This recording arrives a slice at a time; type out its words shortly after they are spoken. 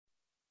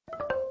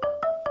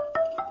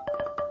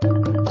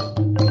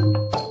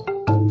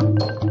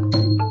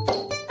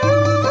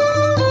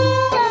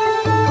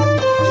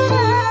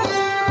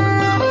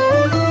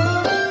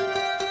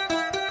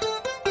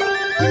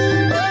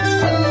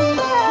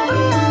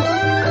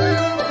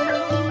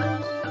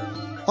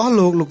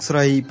លោកស្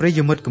រីប្រិយ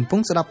មិត្តកំពុ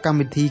ងស្ដាប់កម្ម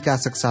វិធីការ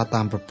សិក្សា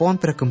តាមប្រព័ន្ធ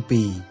ព្រះគម្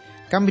ពីរ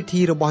កម្មវិ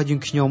ធីរបស់យើ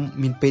ងខ្ញុំ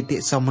មានបេតិ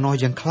សោមនស្ស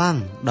យ៉ាងខ្លាំង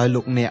ដោយ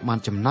លោកអ្នកបាន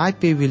ចំណាយ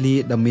ពេលវេលា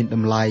ដ៏មានត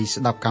ម្លៃ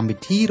ស្ដាប់កម្មវិ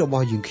ធីរប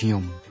ស់យើងខ្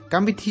ញុំក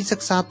ម្មវិធីសិ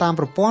ក្សាតាម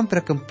ប្រព័ន្ធព្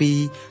រះគម្ពីរ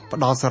ផ្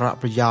ដល់សារៈ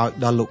ប្រយោជន៍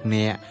ដល់លោក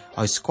អ្នក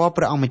ឲ្យស្គាល់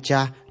ព្រះអង្គម្ចា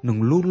ស់និង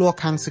លូតលាស់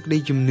ខាងសេចក្តី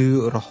ជំនឿ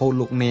រហូត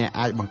លោកអ្នក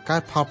អាចបង្កើ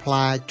តផលផ្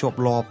លែជាប់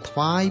លាប់ថ្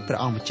វាយព្រះ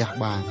អង្គម្ចាស់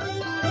បាន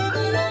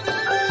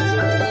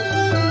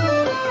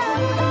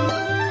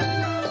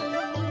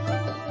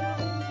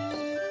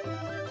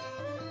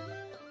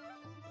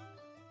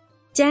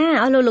ចា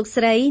អស់លោក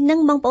ស្រីនិង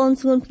បងប្អូន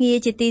ស្ងួនភ្ងា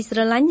ជាទីស្រ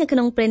ឡាញ់នៅក្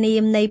នុងព្រះនា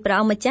មនៃព្រះ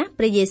អង្គម្ចាស់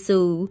ព្រះយេ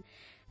ស៊ូវ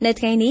នៅ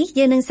ថ្ងៃនេះ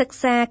យើងនឹងសិក្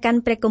សាកាន់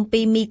ព្រះគម្ពី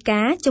រមី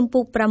កាជំពូ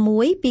ក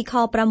6ពីខ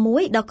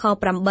6ដល់ខ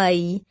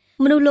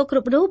8មនុស្សលោកគ្រ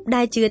ប់រូប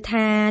ដែលជឿ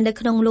ថានៅ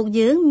ក្នុងលោក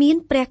យើងមាន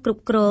ព្រះគ្រ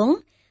ប់គ្រង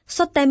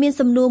សុទ្ធតែមាន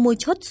សំណួរមួយ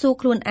ឈុតសួរ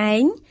ខ្លួនឯ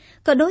ង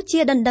ក៏ដូចជា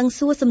ដណ្ដឹង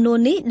សួរសំណួរ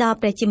នេះដល់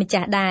ព្រះជាម្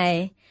ចាស់ដែរ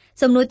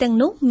សំណួរទាំង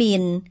នោះមា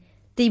ន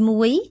ទី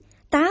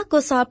1តើកុ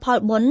សលផល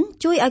បុណ្យ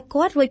ជួយឲ្យ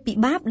គាត់រួចពី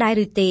បាបដែរ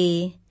ឬទេ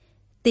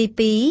ទី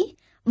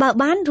2បើ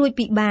បានរួច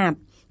ពីបាប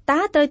តើ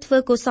ត្រូវធ្វើ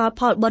កុសល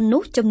ផលបុណ្យ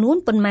នោះចំនួន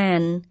ប៉ុន្មា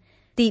ន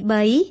ទី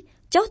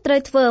3ចុះត្រូវ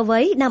ធ្វើអ្វី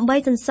ដើម្បី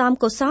សន្សំ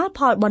កុសលផ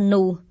លបុណ្យ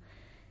នោះ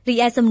រី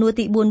ឯសំណួរ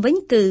ទី4វិញ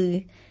គឺ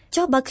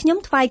ចុះបើខ្ញុំ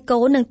ថ្វាយកូ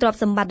ននិងទ្រព្យ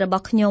សម្បត្តិរប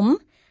ស់ខ្ញុំ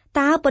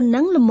តើប៉ុណ្ណឹ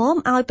ងល្មម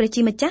ឲ្យព្រះ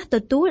ជាម្ចាស់ទ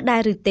ទួលដែ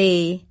រឬទេ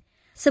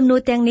សំណួរ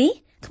ទាំងនេះ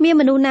គ្មាន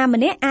មនុស្សណា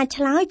ម្នាក់អាច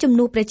ឆ្លើយជំ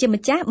នួសព្រះជា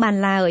ម្ចាស់បាន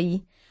ឡើយ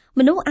ម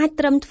នុស្សអាច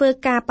ត្រឹមធ្វើ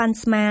ការប៉ាន់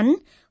ស្មាន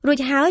រួច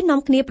ហើយនាំ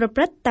គ្នាប្រ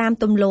ព្រឹត្តតាម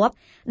ទម្លាប់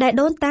ដែល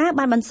ដូនតា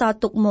បានបន្សល់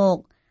ទុកមក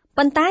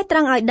ប៉ុន្តែត្រ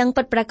ង់ឲ្យដឹង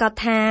ពិតប្រាកដ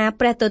ថា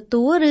ព្រះទ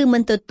ទួលឬមិ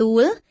នទទួ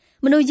ល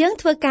មនុស្សយើង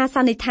ធ្វើការស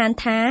ន្និដ្ឋាន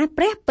ថា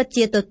ព្រះពិត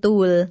ជាទទួ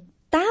ល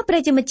តើព្រះ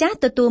ជាម្ចាស់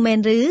ទទួលមែន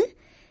ឬ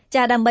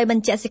ចាដើម្បីប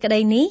ញ្ជាក់សេចក្តី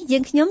នេះយើ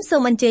ងខ្ញុំសូ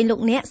មអញ្ជើញលោក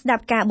អ្នកស្ដា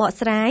ប់ការបក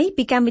ស្រាយ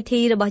ពីកម្មវិ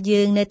ធីរបស់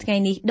យើងនៅថ្ងៃ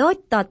នេះដូច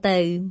តទៅ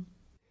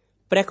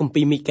ព្រះគម្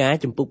ពីរមីកា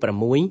ជំពូក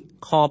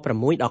6ខ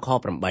6ដល់ខ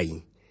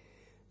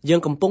8យើង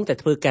កំពុងតែ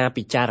ធ្វើការ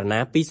ពិចារណា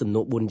ពីសំ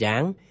ណួរ4យ៉ា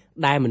ង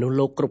ដែលមនុស្ស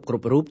លោកគ្រ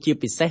ប់រូបជា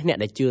ពិសេសអ្នក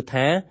ដែលជឿ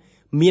ថា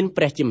មាន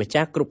ព្រះជាម្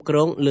ចាស់គ្រប់គ្រ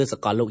ងលើស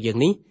កលលោកយើង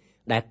នេះ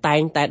ដែលតែ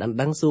ងតែដណ្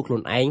ដឹងសួរខ្លួ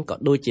នឯងក៏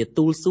ដូចជា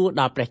ទូលសួរ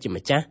ដល់ព្រះជា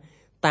ម្ចាស់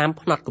តាម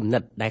ផ្នត់គំនិ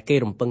តដែលគេ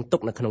រំពឹងទុ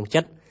កនៅក្នុង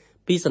ចិត្ត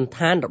ពីសន្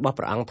តានរបស់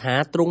ព្រះអង្គថា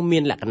ទ្រង់មា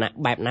នលក្ខណៈ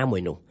បែបណាមួ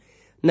យនោះ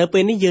នៅពេ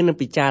លនេះយើងនឹង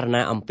ពិចារ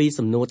ណាអំពី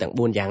សំណួរទាំង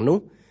4យ៉ាងនោះ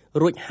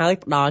រួចហើយ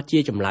ផ្ដល់ជា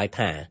ចម្លើយ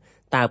ថា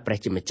តើព្រះ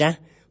ជាម្ចាស់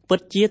ពិត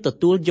ជាទ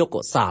ទួលយក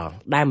កុសល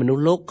ដែលមនុស្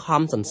សលោក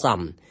ខំសន្សំ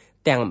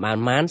ទាំង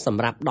បានស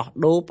ម្រាប់ដោះ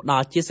ដូរផ្ដ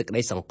ល់ជាសេចក្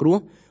តីសង្គ្រោះ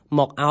ម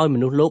កឲ្យម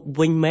នុស្សលោក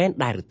វិញមែន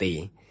ដែរឬទេ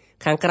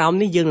ខាងក្រោម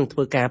នេះយើងនឹងធ្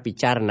វើការពិ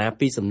ចារណា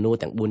ពីសំណួរ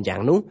ទាំង4យ៉ា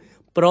ងនោះ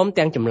ព្រម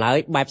ទាំងចម្លើយ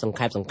បែបសង្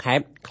ខេប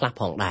ខ្លះ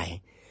ផងដែរ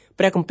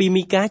ព្រះគម្ពីរ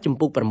មីកាជំ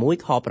ពូក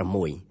6ខ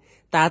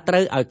6តើត្រូ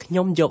វឲ្យខ្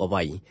ញុំយកអ្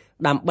វី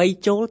ដើម្បី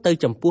ចូលទៅ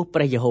ចំពោះព្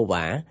រះយេហូ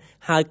វ៉ា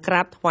ហើយក្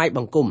រាបថ្វាយប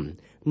ង្គំ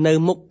នៅ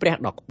មុខព្រះ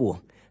ដ៏ខ្ពស់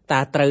តើ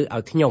ត្រូវ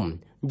ឲ្យខ្ញុំ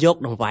យក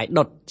ដង្វាយ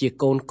ដុតជា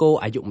កូនគោ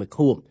អាយុ1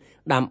ខួប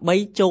ដើម្បី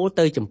ចូល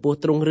ទៅចំពោះ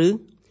ទ្រង់ឬ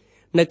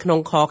នៅក្នុង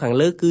ខខាង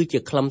លើគឺជា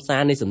ខ្លឹមសា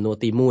រនៃសំណួរ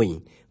ទី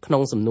1ក្នុ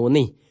ងសំណួរ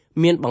នេះ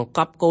មានបង្ក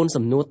ប់កូន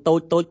សំណួរ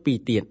តូចពីរ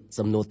ទៀត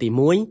សំណួរទី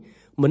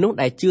1មនុស្ស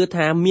ដែលជឿ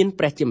ថាមាន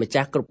ព្រះជាម្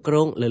ចាស់គ្រប់គ្រ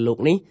ងលើលោក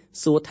នេះ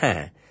សួរថា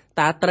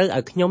តើត្រូវ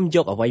ឲ្យខ្ញុំយ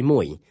កអ្វី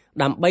មួយ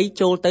ដើម្បី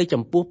ចូលទៅ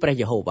ចំពោះព្រះ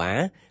យេហូវ៉ា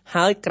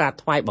ហើយក្រាប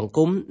ថ្វាយបង្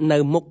គំនៅ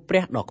មុខព្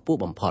រះដ៏ខ្ពស់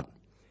បំផុត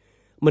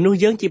មនុស្ស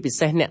យើងជាពិ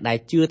សេសអ្នកដែល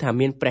ជឿថា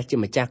មានព្រះជា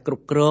ម្ចាស់គ្រ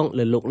ប់គ្រង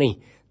លើលោកនេះ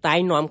តែង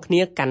នាំគ្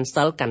នាកាន់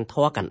សិលកាន់ធ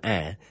ម៌កាន់អា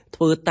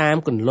ធ្វើតាម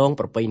គន្លង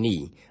ប្រពៃណី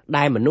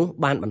ដែលមនុស្ស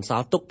បានបន្ស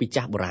ល់ទុកពី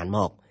ចាស់បុរាណម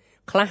ក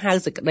ខ្លះហៅ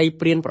សេចក្តី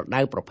ព្រានប្រ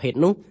ដៅប្រភេទ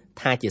នោះ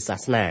ថាជាសា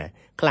សនា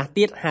ខ្លះ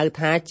ទៀតហៅ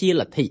ថាជា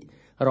លទ្ធិ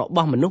រប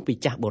ស់មនុស្សពី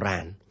ចាស់បុរា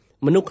ណ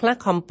មនុស្សខ្លះ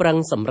ខំប្រឹង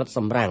សម្រិតស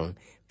ម្រាំង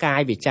កា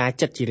យវាចា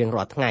ចិត្តជារៀង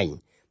រាល់ថ្ងៃ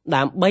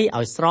ដើម្បី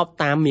ឲ្យស្រប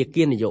តាមមា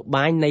គ៌ានយោ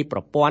បាយនៃប្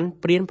រព័ន្ធ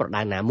ព្រានប្រ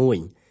ដៅណាមួយ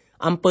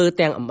អំពើ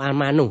ទាំងអំអា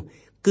ននោះ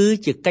គឺ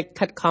ជាកិច្ច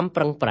ខិតខំ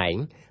ប្រឹងប្រែង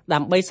ដើ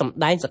ម្បីសម្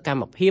ដែងសក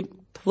ម្មភាព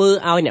ធ្វើ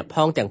ឲ្យអ្នកផ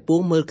ងទាំងពួ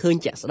ងមើលឃើញ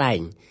ជាក់ស្ដែង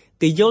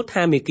គេយល់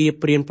ថាមាគ៌ា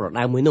ព្រានប្រ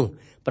ដៅមួយនោះ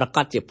ប្រ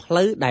កាសជាផ្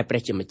លូវដែលព្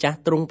រះជាម្ចាស់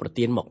ទ្រង់ប្រ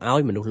ទានមកឲ្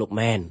យមនុស្សលោក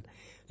មែន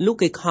លុះ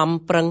គេខំ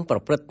ប្រឹងប្រ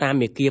ព្រឹត្តតាម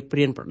មាគ៌ាព្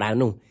រានប្រដៅ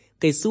នោះ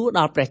គេសួរដ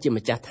ល់ព្រះជា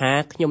ម្ចាស់ថា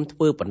ខ្ញុំធ្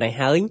វើប៉ុណ្ណេះ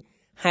ហើយ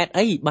ហេតុ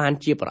អីបាន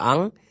ជាព្រះអ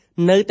ង្គ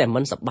នៅតែមិ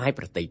នសប្បាយ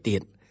ប្រតិទៀ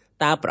ត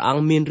តើព្រះអង្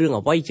គមានរឿង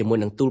អ្វីជាមួយ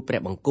នឹងទូលព្រះ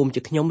បង្គំ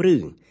ជាខ្ញុំឬ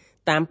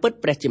តាមពិត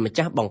ព្រះជាម្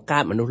ចាស់បង្កើ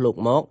តមនុស្សលោក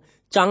មក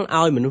ចង់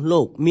ឲ្យមនុស្ស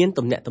លោកមាន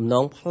ទំនាក់ទំន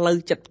ងផ្លូវ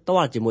ចិត្តផ្ទា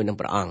ល់ជាមួយនឹង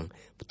ព្រះអង្គ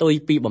ផ្ទុយ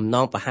ពីបំណ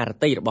ងបហារ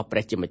តីរបស់ព្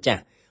រះជាម្ចា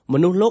ស់ម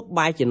នុស្សលោក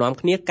បែរជានាំ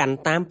គ្នាកាន់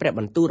តាមព្រះ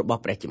បន្ទូលរប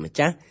ស់ព្រះជាម្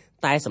ចាស់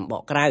តែសម្ប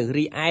កក្រៅ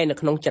រីឯនៅ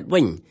ក្នុងចិត្ត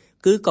វិញ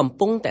គឺកំ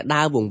ពុងតែ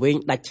ដើរវង្វេង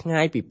ដាច់ឆ្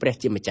ងាយពីព្រះ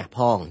ជាម្ចាស់ផ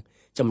ង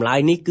ចម្លើយ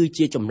នេះគឺ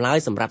ជាចម្លើយ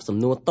សម្រាប់សំ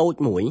ណួរតូច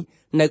មួយ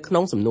នៅក្នុ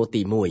ងសំណួរ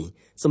ទី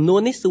1សំណួរ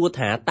នេះសួរ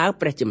ថាតើ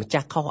ព្រះជាម្ចា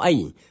ស់ខុសអី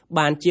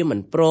បានជាមិន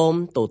ព្រម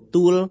ទ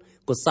ទួល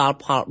កុសល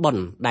ផលបុ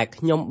ណ្យដែល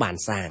ខ្ញុំបាន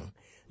សាង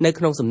នៅ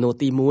ក្នុងសំណួរ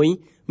ទី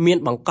1មាន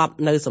បង្កប់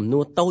នៅសំណួ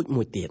រតូច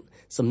មួយទៀត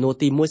សំណួរ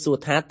ទី1សួរ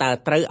ថាតើ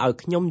ត្រូវឲ្យ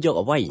ខ្ញុំយក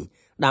អ្វី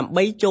ដើម្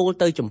បីចូល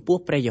ទៅចំពោះ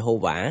ព្រះយេហូ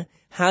វ៉ា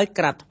ហើយ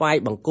ក្រាបថ្វាយ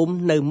បង្គំ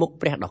នៅមុខ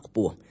ព្រះដ៏ខ្ព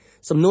ស់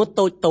សំណួរ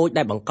តូចៗ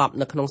ដែលបង្កប់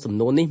នៅក្នុងសំ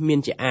ណួរនេះមាន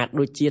ជាអាច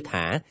ដូចជា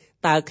ថា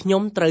តើខ្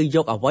ញុំត្រូវយ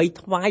កអ្វី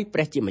ថ្វាយព្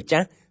រះជាម្ចា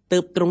ស់ទើ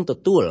បទ្រង់ទ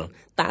ទួល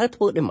តើធ្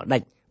វើដូចម្ដេ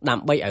ចដើ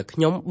ម្បីឲ្យខ្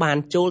ញុំបាន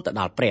ចូលទៅ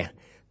ដល់ព្រះ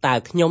តើ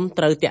ខ្ញុំ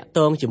ត្រូវតាក់ទ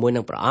ងជាមួយ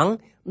នឹងព្រះអង្គ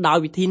ដោយ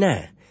វិធីណា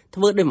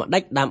ធ្វើដូចម្ដេ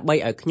ចដើម្បី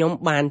ឲ្យខ្ញុំ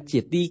បានជា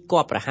ទីគ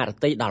ប់ប្រហារ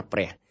តីដល់ព្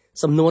រះ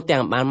សំណួរទាំ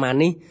ងបាន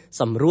នេះ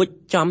សម្រួច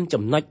ចំ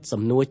ចំណុច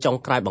សំណួរចុង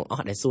ក្រោយបង្អ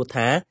ស់ដែលសួរ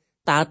ថា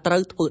តើត្រូ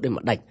វធ្វើដូច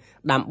ម្ដេច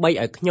ដើម្បី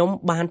ឲ្យខ្ញុំ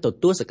បានទ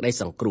ទួលសេចក្តី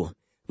សង្គ្រោះ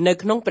នៅ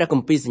ក្នុងព្រះគ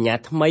ម្ពីរសញ្ញា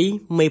ថ្មី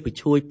មេព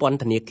ឈួយពន្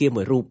ធនាគារ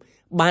មួយរូប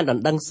បានដ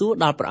ណ្ដឹងសួរ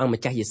ដល់ព្រះអង្គ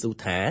ម្ចាស់យេស៊ូវ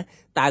ថា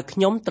តើខ្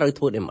ញុំត្រូវ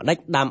ធ្វើដូចម្ដេច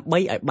ដើម្បី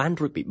ឲ្យបាន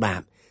រួចពីបា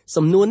ប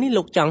សំណួរនេះ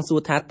លោកចង់សួ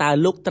រថាតើ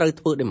លោកត្រូវ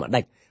ធ្វើដូចម្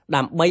ដេច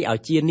ដើម្បីឲ្យ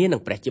ជានានឹ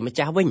ងព្រះជាម្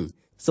ចាស់វិញ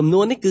សំ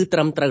ណួរនេះគឺត្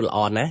រឹមត្រូវល្អ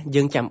ណាស់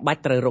យើងចាំបា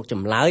ច់ត្រូវរកច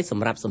ម្លើយស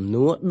ម្រាប់សំ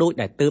ណួរដូច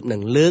ដែលទើបនឹ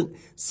ងលើក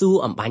សួរ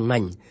អំបញ្ញមិ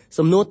ញ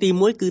សំណួរទី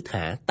1គឺ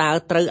ថាតើ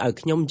ត្រូវឲ្យ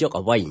ខ្ញុំយក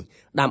អ្វី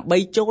ដើម្បី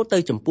ចូលទៅ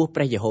ចំពោះ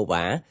ព្រះយេហូ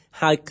វ៉ា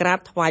ហើយក្រាប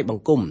ថ្វាយប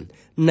ង្គំ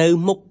នៅ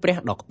មុខព្រះ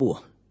ដ៏ខ្ពស់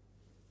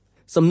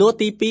សំណួរ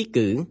ទី2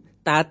គឺ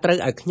តើត្រូវ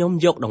ឲ្យខ្ញុំ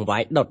យកដង្វា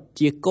យដុត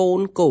ជាកូន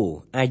គោ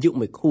អាយុ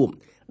1ខួប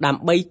ដើ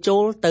ម្បីចូ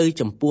លទៅ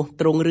ចំពោះ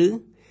ទ្រង់ឬ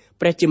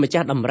ព្រះជាម្ចា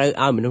ស់តម្រូវ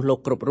ឲ្យមនុស្សលោក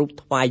គ្រប់រូប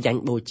ថ្វាយយ៉ា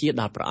ញ់បូជា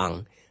ដល់ព្រះអង្គ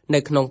នៅ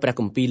ក្នុងព្រះ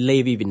គម្ពីរលេ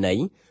វីវិន័យ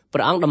ព្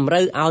រះអង្គតម្រូ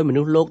វឲ្យម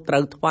នុស្សលោកត្រូ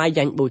វថ្វាយ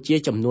យ៉ាញ់បូជា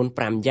ចំនួន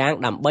5យ៉ាង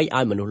ដើម្បី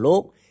ឲ្យមនុស្សលោ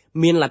ក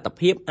មានលទ្ធ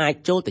ភាពអាច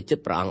ចូលទៅជិត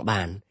ព្រះអង្គ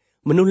បាន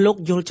មនុស្សលោក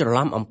យល់ច្រ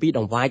ឡំអំពីដ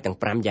ង្វាយទាំង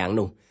5យ៉ាង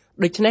នោះ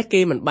ដូច្នេះ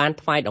គេមិនបាន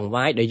ថ្វាយដង្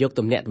វាយដោយយក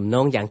ទំនាក់ទំន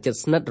ងយ៉ាងជិត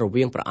ស្និទ្ធរ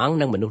វាងព្រះអង្គ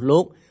និងមនុស្សលោ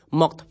ក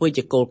មកធ្វើ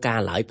ជាគោលការ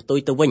ណ៍ឡើយផ្ទុយ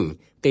ទៅវិញ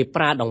គេ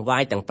ប្រើដង្វា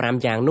យទាំង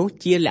5យ៉ាងនោះ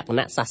ជាលក្ខ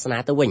ណៈសាសនា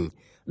ទៅវិញ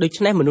ដូ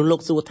ច្នេះមនុស្សលោ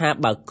កសួរថា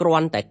បើគ្រា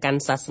ន់តែកាន់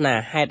សាសនា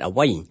ហេតុអ្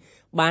វី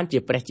បានជា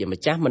ព្រះជា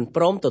ម្ចាស់មិន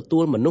ព្រមទទួ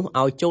លមនុស្ស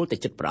ឲ្យចូលទៅ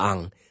ជិតព្រះអ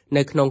ង្គ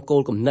នៅក្នុងគោ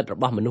លគំនិតរ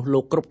បស់មនុស្សលោ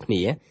កគ្រប់គ្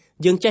នា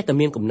យើងចេះតែ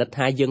មានគំនិត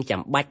ថាយើង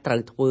ចាំបាច់ត្រូ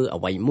វធ្វើ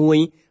អ្វីមួយ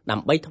ដើ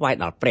ម្បីថ្វាយ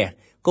ដល់ព្រះ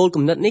គោល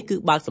គំនិតនេះគឺ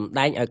បើកសម្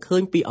ដែងឲ្យឃើ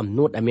ញពីអំ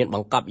នួតដែលមានប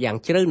ង្កប់យ៉ាង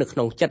ជ្រៅនៅក្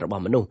នុងចិត្តរប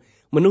ស់មនុ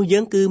ស្សយើ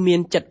ងគឺមាន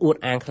ចិត្តអួត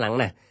អាងខ្លាំង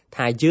ណាស់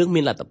ថាយើងមា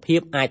នលទ្ធភាព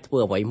អាចធ្វើ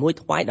អ្វីមួយ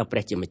ថ្វាយដល់ព្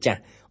រះជាម្ចាស់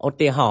ឧ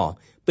ទាហរណ៍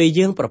ពេល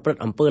យើងប្រព្រឹត្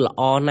តអំពើល្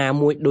អណា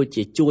មួយដូច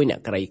ជាជួយអ្នក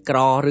ក្រីក្រ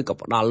ឬក៏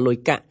ផ្ដល់លុយ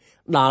កាក់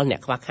ដល់អ្នក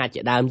ខ្វះខាត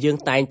ជាដើមយើង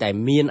តែងតែ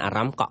មានអារ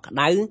ម្មណ៍កក់ក្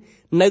ដៅ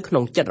នៅក្នុ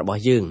ងចិត្តរប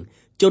ស់យើង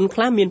ជនខ្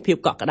លះមានភាព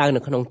កក់ក្ដៅនៅ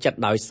ក្នុងចិត្ត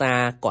ដោយសារ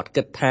គាត់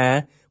គិតថា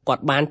គា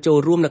ត់បានចូល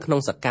រួមនៅក្នុង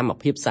សកម្ម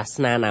ភាពសាស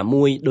នាណា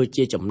មួយដូច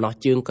ជាចំណោះ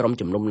ជើងក្រុម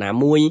ជំនុំណា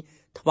មួយ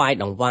ថ្វាយ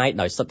ដង្វាយ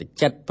ដោយសុទ្ធ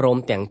ចិត្តព្រម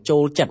ទាំងចូ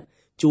លចិត្ត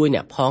ជួយអ្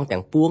នកផងទាំ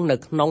ងពួងនៅ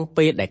ក្នុង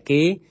ពេលដែល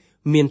គេ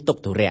មានទុក្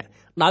ខធុរៈ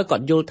ដោយគា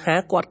ត់យល់ថា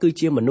គាត់គឺ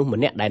ជាមនុស្ស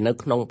ម្នាក់ដែលនៅ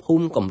ក្នុងភូ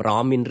មិកំរ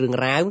មានរឿង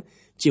រ៉ាវ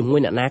ជាមួយ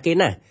អ្នកណាគេ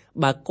ណា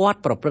បើគាត់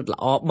ប្រព្រឹត្តល្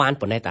អបាន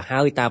ប៉ុណ្ណេះទៅហើ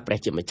យតើព្រះ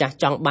ជាម្ចាស់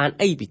ចង់បាន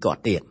អីពីគា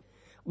ត់ទៀត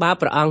បើ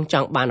ព្រះអង្គច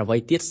ង់បានអ្វី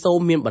ទៀតសូម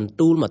មានបន្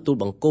ទូលមកទូល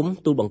បង្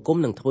គំ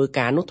នឹងធ្វើ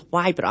ការនោះថ្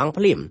វាយព្រះអង្គ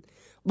ភ្លាម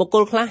បុគ្គ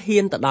លខ្លះហ៊ា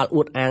នទៅដល់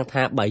អួតអាង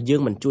ថាបើយើ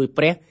ងមិនជួយ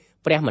ព្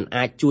រះមិន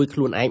អាចជួយខ្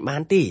លួនឯងបា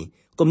នទេ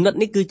គំនិត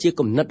នេះគឺជា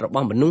គំនិតរប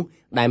ស់មនុស្ស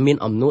ដែលមាន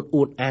អំនួត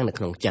អួតអាងនៅ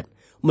ក្នុងចិត្ត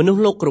មនុស្ស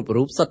លោកគ្រប់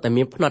រូបសុទ្ធតែ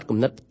មានផ្នត់គំ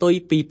និតផ្ទុយ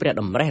ពីព្រះ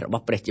តម្រិះរប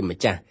ស់ព្រះជាម្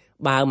ចាស់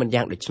បើមិន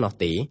យ៉ាងដូច្នោះ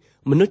ទេ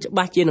មនុស្សច្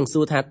បាស់ជានឹង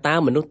សួរថាតើ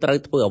មនុស្សត្រូវ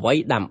ធ្វើអ្វី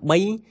ដើម្បី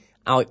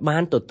ឲ្យបា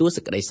នទទួល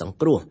សេចក្តីសង្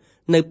គ្រោះ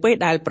នៅពេល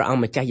ដែលព្រះអង្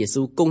គម្ចាស់យេ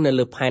ស៊ូវគង់នៅ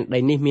លើផែនដី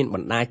នេះមានប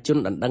ណ្ដាជន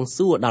ដណ្ដឹង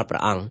សួរដល់ព្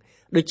រះអង្គ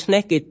ដូច្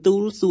នេះគេទូ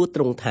លសួរទ្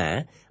រង់ថា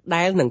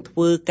ដែលនឹងធ្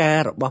វើការ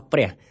របស់ព្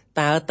រះ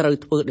តើត្រូវ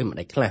ធ្វើដូចម្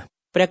តេចខ្លះ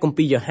ព្រះគម្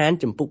ពីរយ៉ូហាន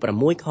ចំពុក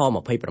6ខ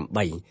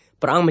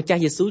28ព្រះអង្គម្ចា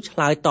ស់យេស៊ូវឆ្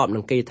លើយតបនឹ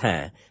ងគេថា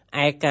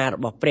ឯការរ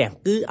បស់ព្រះ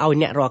គឺឲ្យ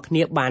អ្នករាល់គ្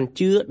នាបាន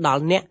ជឿដ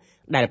ល់អ្នក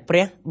ដែលព្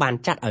រះបាន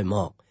ចាត់ឲ្យម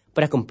ក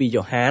ព្រះគម្ពីរ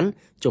យ៉ូហាន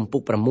ចំពុ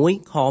ក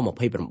6ខ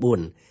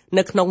29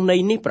នៅក្នុងន័យ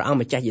នេះព្រះអង្គ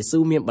ម្ចាស់យេស៊ូ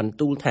វមានបន្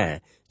ទូលថា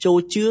ចូល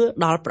ជឿ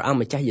ដល់ព្រះអង្គ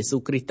ម្ចាស់យេស៊ូ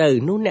វគ្រីស្ទទៅ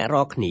នោះអ្នក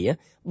រាល់គ្នា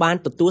បាន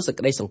ទទួលសេច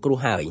ក្តីសង្គ្រោះ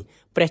ហើយ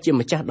ព្រះជា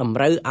ម្ចាស់តម្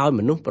រូវឲ្យ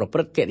មនុស្សប្រព្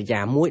រឹត្តកិរិយា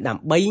មួយដើ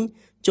ម្បី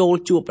ចូល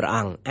ជួបព្រះអ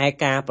ង្គឯ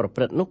ការប្រព្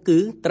រឹត្តនោះគឺ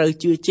ត្រូវ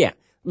ជឿជាក់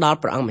ដល់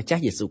ព្រះអង្គម្ចា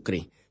ស់យេស៊ូវគ្រី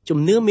ស្ទជំ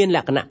នឿមានល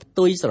ក្ខណៈផ្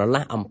ទុយស្រ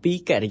ឡះអំពី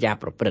កិរិយា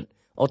ប្រព្រឹត្ត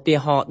ឧទា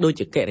ហរណ៍ដូច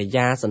ជាកិរិ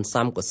យាសន្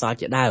សំកុសល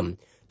ជាដើម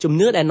ជំ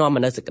នឿដែលនាំម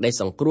កនូវសេចក្តី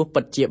សង្គ្រោះ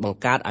ពិតជាបង្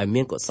កើតឲ្យ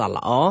មានកុសល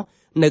ល្អ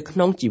នៅក្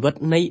នុងជីវិត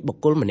នៃបុ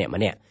គ្គលម្នាក់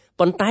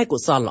ប៉ុន្តែកុ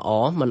សលល្អ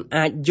មិន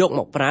អាចយកម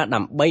កប្រើដើ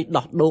ម្បី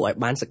ដោះដូរឲ្យ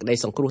បានសេចក្តី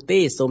សង្គ្រោះទេ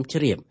សូមជ្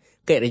រាប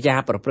កិរិយា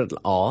ប្រព្រឹត្ត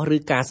ល្អឬ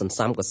ការសន្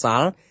សំកុស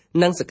ល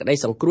និងសេចក្តី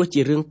សង្គ្រោះ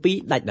ជារឿងពីរ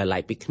ដាច់ដោយឡែ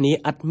កពីគ្នា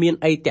ឥតមាន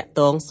អីតាក់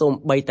ទងសូម្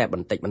បីតែប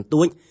ន្តិចបន្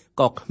តួច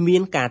ក៏គ្មា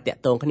នការតាក់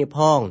ទងគ្នាផ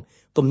ង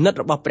គំនិត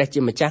របស់ព្រះ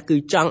ជាម្ចាស់គឺ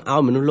ចង់ឲ្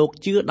យមនុស្សលោក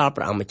ជឿដល់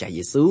ព្រះអង្គម្ចាស់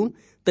យេស៊ូវ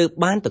ទើប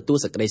បានទទួល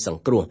សេចក្តីស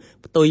ង្គ្រោះ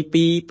ផ្ទុយ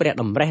ពីព្រះ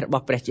តម្រិះរប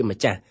ស់ព្រះជាម្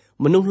ចាស់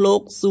មនុស្សលោក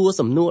សួរ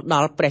សំណួរដ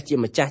ល់ព្រះជា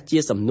ម្ចាស់ជា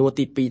សំណួរ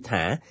ទី2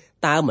ថា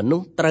តើមនុ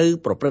ស្សត្រូវ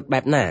ប្រព្រឹត្តបែ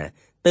បណា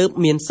ទើប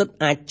មានសិទ្ធិ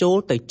អាចចូល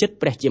ទៅជិត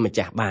ព្រះជាម្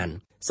ចាស់បាន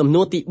សំ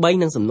ណួរទី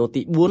3និងសំណួរ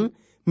ទី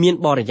4មាន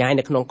បរិយាយ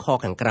នៅក្នុងខ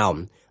ខាងក្រោម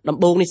ដំ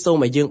បូងនេះសូ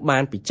មឲ្យយើងបា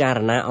នពិចារ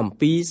ណាអំ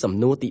ពីសំ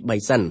ណួរទី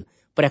3សិន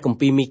ព្រះគម្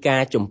ពីរមីកា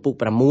ចំពុក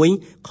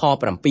6ខ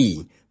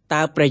7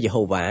តើព្រះយេ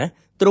ហូវ៉ា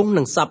ទ្រង់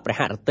នឹងសពព្រះ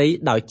ហឫទ័យ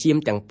ដោយជាម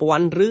ទាំងពា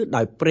ន់ឬ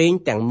ដោយប្រេង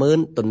ទាំងម៉ឺន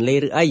ទន្លេ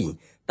ឬអី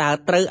តើ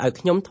ត្រូវឲ្យ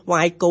ខ្ញុំថ្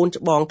វាយកូន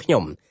ច្បងខ្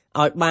ញុំ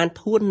ឲ្យបាន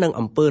ធួននឹង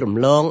អំពើរំ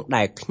លង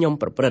ដែលខ្ញុំ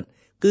ប្រព្រឹត្ត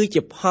គឺ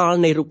ជាផល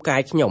នៃរូបកា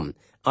យខ្ញុំ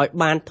ឲ្យ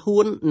បានធួ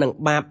ននឹង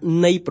បាប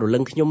នៃព្រលឹ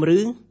ងខ្ញុំឬ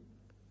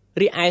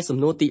រីឯសំ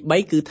ណួរទី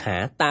3គឺថា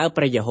តើ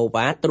ព្រះយេហូ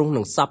វ៉ាទ្រង់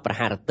នឹងសពប្រ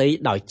ហារតី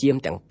ដោយជាម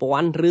ទាំងពា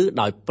ន់ឬ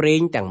ដោយប្រេ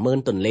ងទាំងម៉ឺន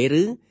ទន្លេ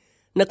ឬ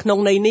នៅក្នុង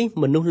ន័យនេះ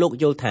មនុស្សលោក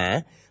យល់ថា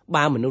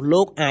បើមនុស្ស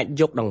លោកអាច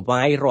យកដង្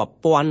វាយរាប់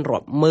ពាន់រា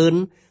ប់ម៉ឺន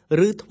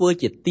ឬធ្វើ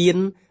ជាទាន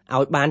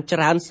ឲ្យបានច្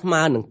រើនស្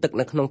មើនឹងទឹក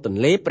នៅក្នុងទ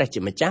ន្លេព្រះជា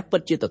ម្ចាស់ពិ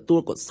តជាទទួល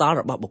កុសល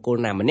របស់បុគ្គល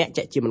ណាម្នាក់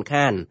ជាក់ជាមិន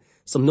ខាន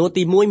សំណួរ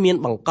ទី1មាន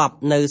បង្កប់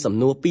នៅសំ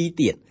ណួរ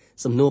2ទៀត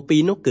សំណួរ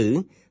2នោះគឺ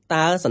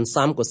តើសន្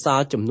សំកុស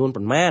លចំនួន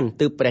ប៉ុន្មាន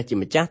ទើបព្រះជា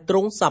ម្ចាស់ទ្រ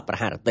ង់សពប្រ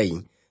ហារតី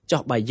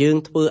ចុះបើយើង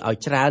ធ្វើឲ្យ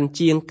ច្រើន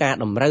ជាងការ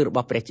តម្រូវរប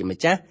ស់ព្រះជាម្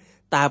ចាស់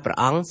តើព្រះ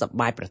អង្គសប្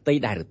បាយប្រទៃ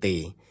ដែរឬទេ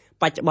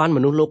បច្ចុប្បន្នម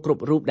នុស្សលោកគ្រ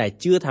ប់រូបដែល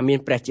ជឿថាមាន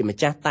ព្រះជាម្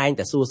ចាស់តែង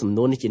តែសួរសំ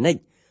ណួរនេះជានិច្ច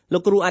លោ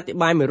កគ្រូអធិប្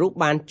បាយមួយរូប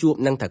បានជួប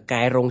នឹងថៅ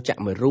កែរោងចក្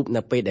រមួយរូប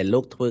នៅពេលដែលលោ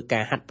កធ្វើកា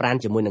រហាត់ប្រាណ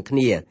ជាមួយនឹងគ្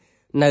នា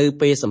នៅ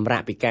ពេលសម្រា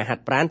ប់ពីការហា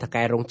ត់ប្រាណថៅ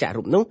កែរោងចក្រ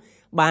រូបនោះ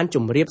បានជ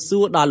ម្រាបសួ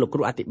រដល់លោកគ្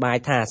រូអធិប្បាយ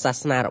ថាសា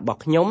សនារបស់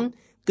ខ្ញុំ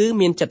គឺ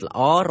មានចិត្តល្អ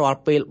រាល់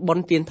ពេលបុ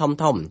ណ្យទានធំ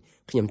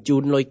ខ្ញុំជូ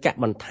នលុយកាក់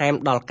បន្ថែម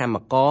ដល់កម្ម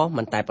ករ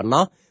មិនតែប៉ុណ្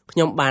ណោះខ្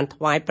ញុំបាន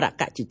ថ្វាយប្រាក់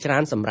កាក់ជាច្រើ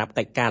នសម្រាប់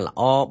កិច្ចការល្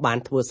អបាន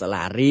ធ្វើសា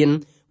លារៀន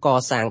ក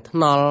សាងថ្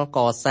នល់ក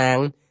សាង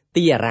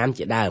ទីអារាម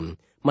ជាដើម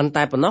មិន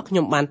តែប៉ុណ្ណោះខ្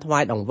ញុំបានថ្វា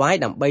យដង្វាយ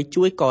ដើម្បី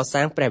ជួយក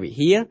សាងព្រះវិ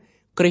ហារ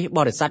គ្រិស្តប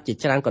រិស័ទជា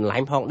ច្រើនកន្លែ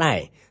ងផងដែរ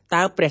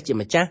តើព្រះជា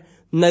ម្ចាស់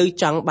នៅ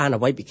ចង់បាន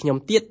អ្វីពីខ្ញុំ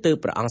ទៀតទើប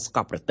ព្រះអង្គស្ក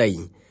ប់ប្រទៃ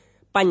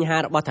បញ្ហា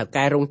របស់ថៅ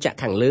កែរោងចក្រ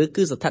ខាងលើ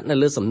គឺស្ថិតនៅ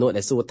លើសំណួរ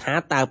ដែលសួរថា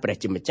តើព្រះ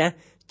ជាម្ចាស់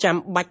ចាំ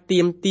បាច់ទា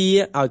មទារ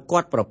ឲ្យគា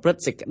ត់ប្រព្រឹត្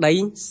តសេចក្តី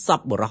ស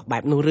ប្បុរសបែ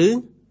បនោះឬ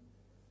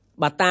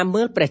បើតាម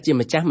មើលព្រះជា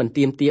ម្ចាស់មិន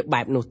ទាមទារ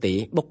បែបនោះទេ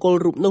បុគ្គល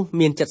រូបនោះ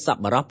មានចិត្តស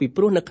ប្បុរសពី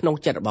ព្រោះនៅក្នុង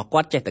ចិត្តរបស់គា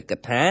ត់ចេះតែគិត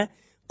ថា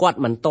គាត់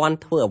មិនទាន់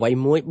ធ្វើអ្វី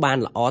មួយបាន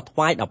ល្អថ្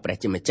វាយដល់ព្រះ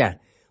ជាម្ចាស់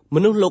ម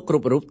នុស្សលោកគ្រ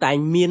ប់រូបតែង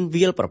មាន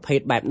វាលប្រភេទ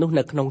បែបនោះ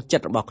នៅក្នុងចិ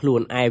ត្តរបស់ខ្លួ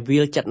នឯវា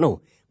លចិត្តនោះ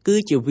គឺ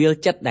ជាវាល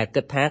ចិត្តដែល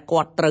គិតថា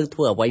គាត់ត្រូវធ្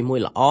វើអ្វីមួយ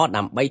ល្អ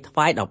ដើម្បីថ្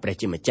វាយដល់ព្រះ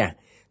ជាម្ចាស់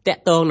តា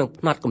ក់ទងនឹង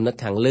ផ្នត់គំនិត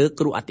ខាងលើ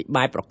គ្រូអធិប្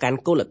បាយប្រកាន់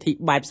គោលលទ្ធិ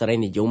បែបសេរី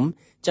និយម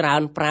ច្រើ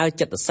នប្រើ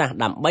ចិត្តសាស្ត្រ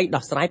ដើម្បី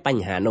ដោះស្រាយប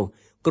ញ្ហានោះ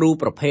គ្រូ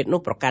ប្រភេទនោះ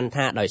ប្រកាន់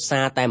ថាដោយសា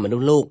រតែមនុ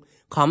ស្សលោក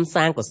ខំ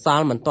សាងកុស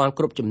លមិនទាន់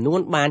គ្រប់ចំនួន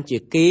បានជា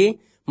គេ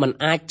មិន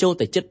អាចចូល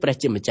ទៅចិត្តព្រះ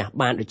ជាម្ចាស់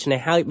បានដូច្នេះ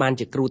ហើយបាន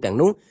ជាគ្រូទាំង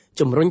នោះ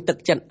ជំរុញទឹក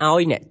ចិត្តឲ្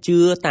យអ្នកជឿ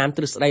តាម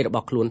ទ្រឹស្ដីរប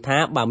ស់ខ្លួនថា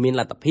បើមាន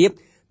លទ្ធភាព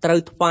ត្រូវ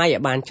ថ្វាយឲ្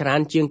យបានច្រើ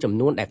នជាងចំ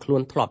នួនដែលខ្លួ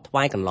នធ្លាប់ថ្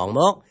វាយកន្លង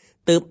មក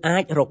ទើបអា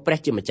ចរកព្រះ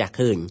ជាម្ចាស់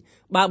ឃើញ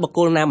បើបុគ្គ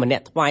លណាម្នា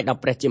ក់ថ្វាយដល់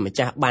ព្រះជាម្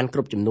ចាស់បានគ្រ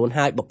ប់ចំនួន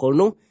ហើយបុគ្គល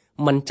នោះ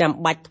មិនចាំ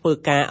បាច់ធ្វើ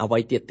ការអ្វី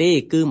ទៀតទេ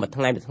គឺមួយ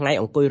ថ្ងៃ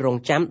អង្គុយរង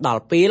ចាំដ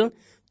ល់ពេល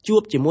ជួ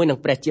បជាមួយនឹង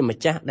ព្រះជាម្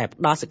ចាស់ដែល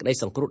ផ្ដល់សេចក្តី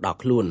សង្គ្រោះដល់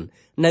ខ្លួន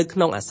នៅក្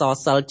នុងអក្សរ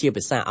សិល្ប៍ជា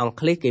ភាសាអង់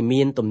គ្លេសគេ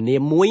មានទំនៀ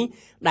មមួយ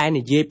ដែល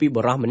និយាយពី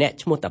បុរសម្នាក់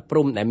ឈ្មោះតាព្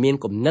រំដែលមាន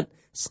គំនិត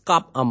ស្ក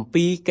ប់អំ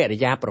ពីកិរិ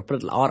យាប្រព្រឹ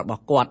ត្តល្អរប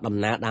ស់គាត់ដំ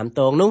ណើរដើម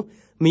តងនោះ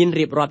មាន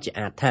រៀបរាប់ជា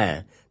អាចថា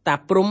តា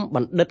ព្រំប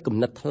ណ្ឌិតគំ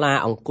និតថ្លា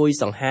អង្គុយ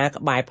សង្ហា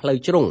ក្បែរផ្លូវ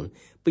ជ្រុង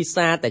ពិ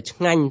សាតែឆ្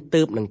ងាញ់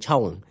ទើបនឹងឆុ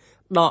ង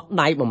ដក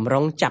ដៃបំរុ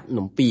ងចាប់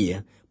នំពៀ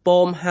ពោ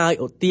មហើយ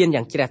ឧទាន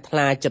យ៉ាងជ្រះថ្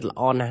លាចិត្តល្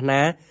អណាស់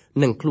ណា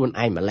នឹងខ្លួន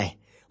ឯងម្លេះ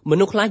ម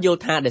នុស្សខ្លះយល់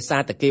ថាដោយសា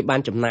រតែគេបា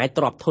នចំណាយ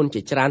ទ្រព្យធន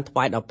ជាច្រើនថ្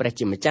វាយដល់ព្រះ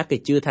ជាម្ចាស់គេ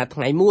ជឿថាថ្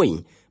ងៃមួយ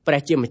ព្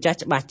រះជាម្ចាស់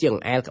ច្បាស់ជាអ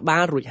ង្អែលក្បា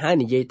លរួចហើយ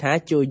និយាយថា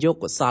ជួយយក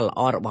កុសលល្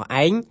អរបស់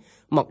ឯង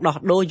មកដោះ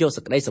ដូរយក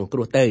សេចក្តីសង្គ្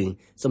រោះទៅ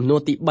សំណួរ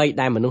ទី3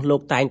ដែលមនុស្សលោ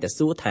កតែងតែ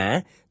សួរថា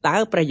តើ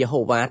ព្រះយេហូ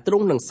វ៉ាទ្រ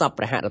ង់នឹងសព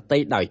ប្រហារតី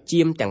ដោយ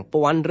ជាមទាំង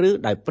ពាន់ឬ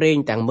ដោយប្រេង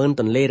ទាំងម៉ឺន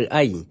ទន្លេឬ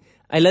អី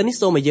ឥឡូវនេះ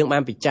សូមឲ្យយើងបា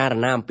នពិចារ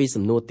ណាអំពី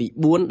សំណួរទី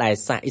4ដែល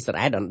សាសអ៊ីស្រា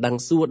អែលដណ្ដឹង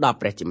សួរដល់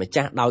ព្រះជាម្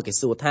ចាស់ដោយគេ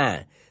សួរថា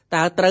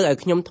តើត្រូវឲ្យ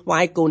ខ្ញុំថ្វា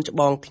យកូនច្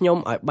បងខ្ញុំ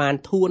ឲ្យបាន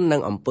ធួននឹ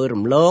ងអំពើ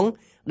រំលង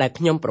ដែល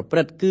ខ្ញុំប្រព្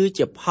រឹត្តគឺ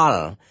ជាផល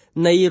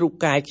នៃរូប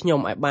កាយខ្ញុំ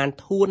ឲ្យបាន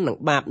ធួននឹង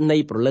បាបនៃ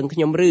ព្រលឹងខ្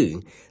ញុំឬ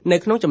នៅ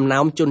ក្នុងចំណោ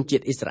មជនជា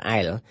តិអ៊ីស្រាអែ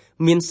ល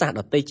មានសាសដ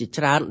ទៃជា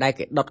ច្រើនដែល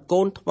គេដុត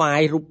កូនថ្វាយ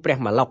រូបព្រះ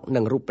ម៉ាឡុក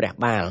និងរូបព្រះ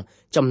បាល់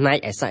ចំណែក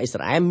ឯសាសអ៊ីស្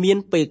រាអែលមាន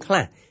ពេលខ្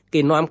លះគេ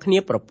នាំគ្នា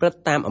ប្រព្រឹត្ត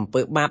តាមអំ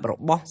ពើបាបរ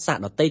បស់សាស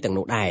ដទៃទាំង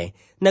នោះដែរ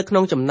នៅក្នុ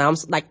ងចំណោម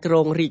ស្ដេចគ្រ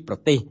ងរាជប្រ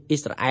ទេសអ៊ី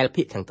ស្រាអែល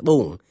ភាគខាងត្បូ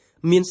ង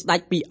មានស្ដេច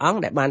2អង្គ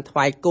ដែលបានថ្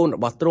វាយកូនរ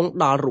បស់ទ្រង់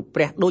ដល់រូប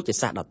ព្រះដូចជា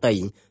សាសដទៃ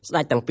ស្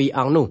ដេចទាំង2អ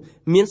ង្គនោះ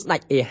មានស្ដេច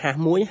អេហាស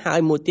មួយហើយ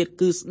មួយទៀត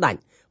គឺស្ដេច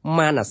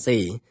ម៉ាណាសេ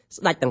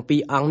ស្ដេចទាំង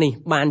2អង្គនេះ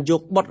បានយ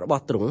កបុត្ររប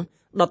ស់ទ្រង់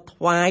ដុត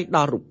ថ្វាយដ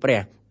ល់រូបព្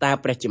រះតើ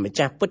ព្រះជាម្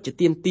ចាស់ពិតជា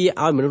ទាមទារ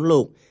ឲ្យមនុស្សលោ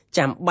ក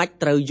ចាំបាច់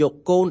ត្រូវយក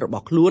កូនរប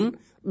ស់ខ្លួន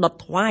ដុត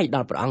ថ្វាយដ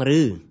ល់ព្រះអង្គ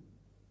ឬ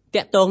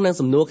តាក់ទងនឹង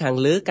សំណួរខាង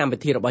លើកម្មវិ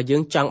ធីរបស់យើ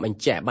ងចង់បញ្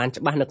ជាក់បាន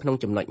ច្បាស់នៅក្នុង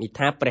ចំណុចនេះ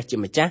ថាព្រះជា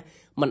ម្ចាស់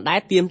មិនដែល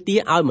ទាមទារ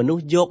ឲ្យមនុស្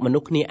សយកមនុ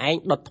ស្សគ្នាឯង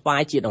ដុតថ្វា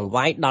យជាដង្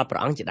វាយដល់ព្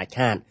រះអង្គជាដាច់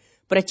ខាត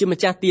ព្រះជាម្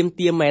ចាស់ទាម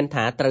ទារមែន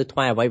ថាត្រូវថ្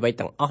វាយអ្វីៗ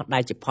ទាំងអស់ដែ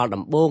លជាផល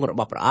ដំបូងរប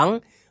ស់ព្រះអង្គ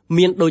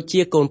មានដូច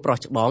ជាកូនប្រុស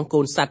ច្បងកូ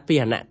នសត្វពា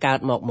ហនៈកើត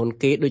មកមុន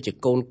គេដូចជា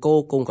កូនគោ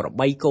កូនក្រ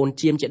បីកូន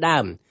ជៀមជាដើ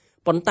ម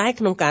ប៉ុន្តែ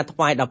ក្នុងការថ្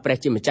វាយដល់ព្រះ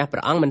ជាម្ចាស់ព្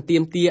រះអង្គមិនទា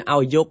មទារឲ្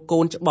យយកកូ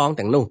នច្បង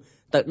ទាំងនោះ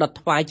ទៅដុត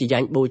ថ្វាយជាយ៉ា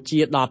ញ់បូជា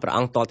ដល់ព្រះ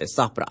អង្គតតែ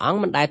សោះព្រះអង្គ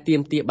មិនដែលទា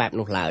មទារបែប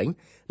នោះឡើយ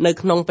នៅ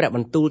ក្នុងព្រះប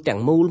ន្ទូលទាំង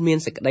មូលមាន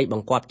សេចក្តីប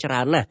ង្គាប់ច្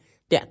រើនណាស់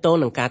តាក់ទង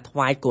នឹងការថ្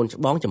វាយកូនច្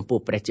បងចំពោះ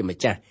ព្រះជាម្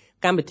ចាស់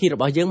កម្មវិធីរ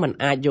បស់យើងមិន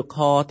អាចយកខ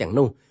ទាំង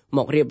នោះ ម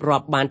ករៀបរា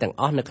ប់បានទាំង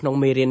អស់នៅក្នុង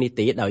មេរៀននេះ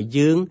ទេដោយ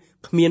យើង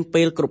គ្មាន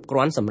ពេលគ្រប់គ្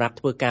រាន់សម្រាប់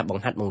ធ្វើការប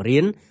ង្ហាត់បង្រៀ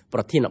នប្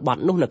រធានបទ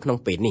នោះនៅក្នុង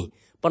ពេលនេះ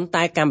ប៉ុន្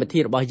តែកម្មវិធី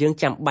របស់យើង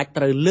ចាំបាច់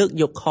ត្រូវលើក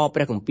យកខព្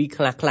រះគម្ពីរ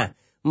ខ្លះៗ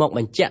មកប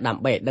ញ្ជាក់ដើ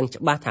ម្បីឲ្យដឹង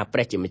ច្បាស់ថាព្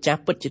រះជាម្ចាស់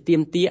ពិតជាទា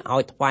មទារឲ្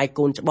យថ្វាយ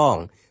កូនច្បង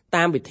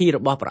តាមវិធីរ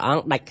បស់ព្រះអ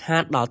ង្គដាច់ខា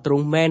តដល់ទ្រ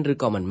ង់មែនឬ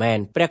ក៏មិនមែន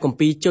ព្រះគម្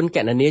ពីរជនក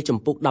ណនីជំ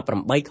ពូក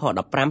18ខ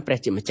15ព្រះ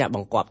ជាម្ចាស់ប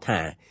ង្គាប់ថា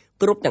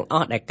គ្រប់ទាំងអ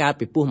ស់ដែលកើត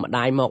ពីពោះម្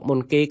ដាយមកមុន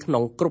គេក្នុ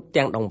ងគ្រប់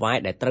ទាំងដង្វាយ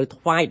ដែលត្រូវ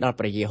ថ្វាយដល់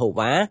ព្រះយេហូ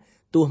វ៉ា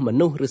ទោះម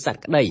នុស្សឬសត្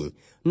វក្តី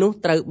នោះ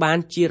ត្រូវបាន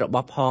ជារប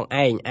ស់ផង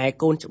ឯងឯ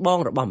កូនច្បង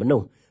របស់មនុ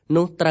ស្ស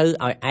នោះត្រូវ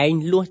ឲ្យឯង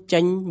លួសចេ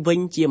ញវិញ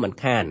ជាមិន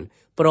ខាន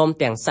ព្រម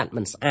ទាំងសត្វ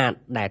មិនស្អាត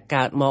ដែល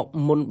កើតមក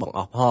មុនបង្អ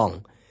ស់ផង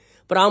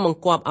ព្រះអង្គបង្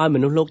គាប់ឲ្យម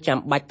នុស្សលោកចាំ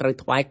បាច់ត្រូវ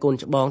ថ្វាយកូន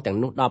ច្បងទាំង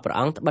នោះដល់ព្រះ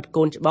អង្គត្បិត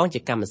កូនច្បងជា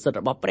កម្មសិទ្ធិ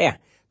របស់ព្រះ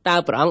តើ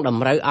ព្រះអង្គត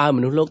ម្រូវឲ្យម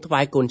នុស្សលោកថ្វា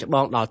យកូនច្ប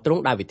ងដល់ទ្រ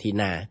ង់ដោយវិធី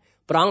ណា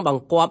ព្រះអង្គប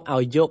ង្គាប់ឲ្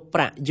យយកប្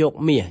រាក់យក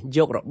មាសយ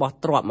ករបស់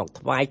ទ្រព្យមក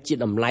ថ្វាយជា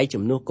តម្លៃ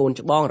ជំនួសកូន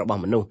ច្បងរប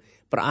ស់មនុស្ស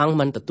ព្រះអង្គ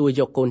មិនទទួល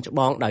យកកូនច្ប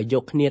ងដោយយ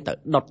កគ្នាទៅ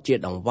ដុតជា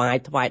ដង្វាយ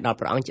ថ្វាយដល់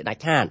ព្រះអង្គជាដា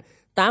ច់ខាត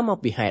តើមក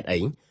ពីហេតុអី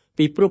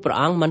ពីព្រោះព្រះ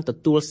អង្គមិនទ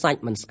ទួលសា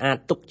ច់មិនស្អាត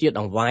ទុកជា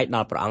ដង្វាយដ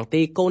ល់ព្រះអង្គ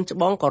ទេកូនច្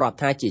បងក៏រាប់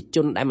ថាជាជ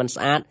នដែលមិន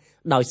ស្អាត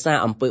ដោយសារ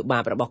អំពើបា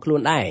បរបស់ខ្លួ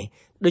នដែរ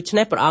ដូច្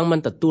នេះព្រះអង្គមិន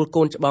ទទួល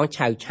កូនច្បង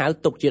ឆៅ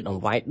ទុកជាដ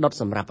ង្វាយដុត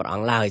សម្រាប់ព្រះអ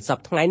ង្គឡើយស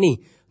ប្តាហ៍ថ្ងៃនេះ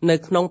នៅ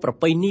ក្នុងប្រ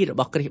ពៃណីរ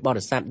បស់គ្រិស្តប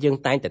រិស័ទយើង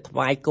តែងតែថ្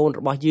វាយកូន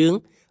របស់យើង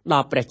ដ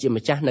ល់ព្រះជា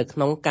ម្ចាស់នៅក្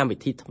នុងកម្មវិ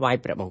ធីថ្វាយ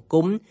ព្រះបង្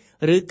គំ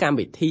ឬកម្ម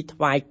វិធីថ្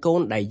វាយកូ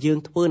នដែលយើង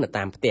ធ្វើនៅ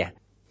តាមផ្ទះ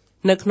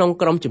នៅក្នុង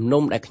ក្រុមជំ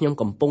នុំដែលខ្ញុំ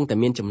កំពុងតែ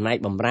មានចំណែក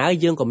បម្រើ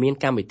យើងក៏មាន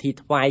កម្មវិធី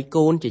ថ្វាយ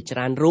កូនជាច្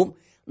រើនរូប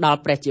ដល់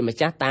ព្រះជាម្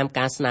ចាស់តាម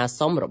ការស្នើ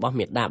សុំរបស់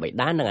មាតាបិ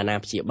តានិងអាណា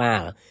ព្យាបា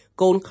ល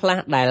កូនខ្លះ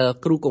ដែល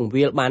គ្រូកង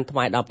វិលបានថ្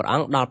វាយដល់ព្រះអ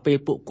ង្គដល់ពេល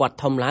ពួកគាត់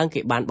ធំឡើងគេ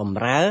បានប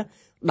ម្រើ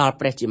ដល់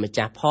ព្រះជាម្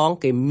ចាស់ផង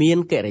គេមាន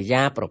កិរិ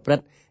យាប្រព្រឹ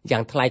ត្តយ៉ា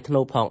ងថ្លៃថ្នូ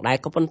រផងដែរ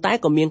ក៏ប៉ុន្តែ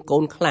ក៏មានកូ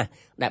នខ្លះ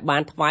ដែលបា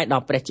នថ្វាយដ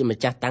ល់ព្រះជាម្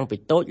ចាស់តាំងពី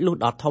តូចលុះ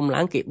ដល់ធំ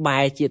ឡើងគេបែ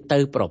រជាទៅ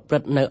ប្រព្រឹ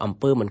ត្តនៅអំ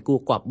ពើមិនគួរ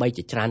គប្បី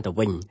ជាច្រើនទៅ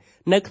វិញ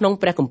នៅក្នុង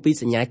ព្រះគម្ពីរ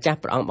សញ្ញាចាស់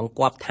ព្រះអង្គបង្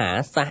គាប់ថា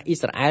សាសអ៊ី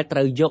ស្រាអែលត្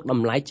រូវយកត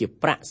ម្លៃជា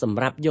ប្រាក់សម្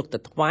រាប់យកទៅ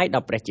ថ្វាយដ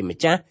ល់ព្រះជាម្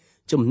ចាស់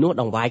ជំនួស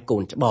ដង្វាយកូ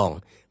នច្បង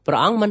ព្រះ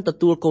អង្គមិនទ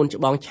ទួលកូន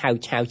ច្បងឆៅ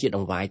ជាដ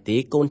ង្វាយទេ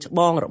កូនច្ប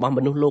ងរបស់ម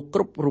នុស្សលោកគ្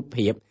រប់រូប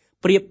ភាព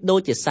ប្រៀបដូច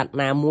ជាសត្វ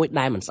ណាមួយ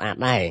ដែលមិនស្អាត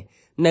ដែរ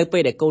នៅពេ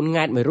លដែលកូន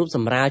ង៉ែតមួយរូបស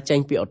ម្រាលចេញ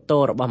ពីអូតូ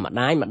របស់ម្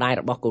ដាយ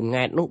របស់កូន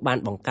ង៉ែតនោះបាន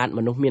បង្កើតម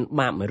នុស្សមាន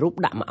បាបមួយរូប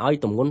ដាក់មកឲ្យ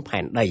ទម្ងន់ផែ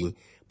នដី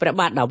ព្រះ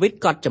បាទដាវីត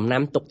ក៏ចំ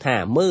ណាំទុកថា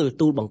មើល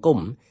ទូលបង្គំ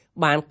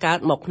បានកើត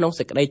មកក្នុង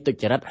សេចក្តីទុច្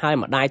ចរិតហើយ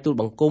ម្ដាយទូល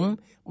បង្គំ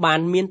បាន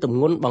មានទម្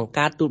ងន់បង្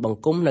កើតទូលប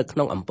ង្គំនៅក្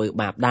នុងអំពើ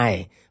បាបដែរ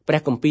ព្រះ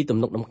គម្ពីរទំ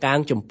នុកដំកើង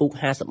ជំពូក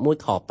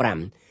51ខ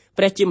5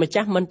ព្រះជាម្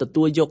ចាស់មិនទ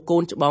ទួលយកកូ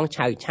នច្បង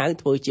ឆៅ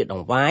ធ្វើជាដ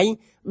ង្វាយ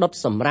ដុត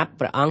សម្រាប់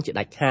ព្រះអង្គជា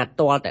ដាច់ខាត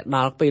ទាល់តែដ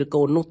ល់ពេល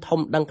កូននោះធំ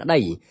ដឹងក្តី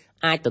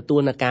អាចទទួ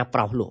លនឹងការប្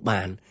រោសលោះ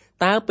បាន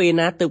តើពេល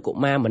ណាទើបកុ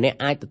មារម្នាក់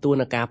អាចទទួល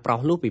នឹងការប្រោស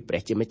លោះពីព្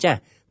រះជាម្ចាស់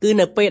គឺ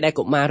នៅពេលដែល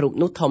កុមាររូប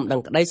នោះធំដឹ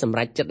ងក្តីសម្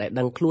រេចចិត្តដែល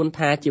ដឹងខ្លួន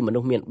ថាជាមនុ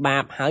ស្សមានបា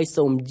បហើយ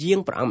សូមយាង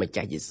ព្រះអង្គម្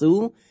ចាស់យេស៊ូវ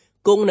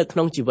គង់នៅក្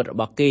នុងជីវិតរ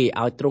បស់គេ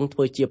ឲ្យទ្រង់ធ្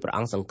វើជាព្រះ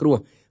អង្គសង្គ្រោះ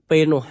ពេ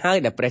លនោះហើយ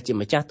ដែលព្រះជា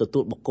ម្ចាស់ទទួ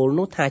លបុគ្គល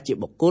នោះថាជា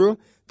បុគ្គល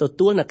ទ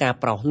ទួលនឹងការ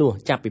ប្រោសលោះ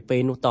ចាប់ពីពេ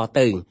លនោះត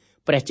ទៅ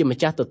ព្រះជាម្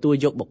ចាស់ទទួល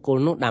យកបុគ្គល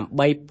នោះដើម្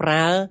បីប្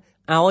រើ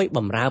ឲ្យប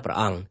ម្រើព្រះ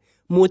អង្គ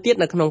មួយទៀត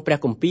នៅក្នុងព្រះ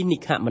គម្ពីរនិ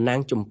ខមណាំង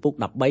ជំពូក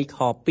13ខ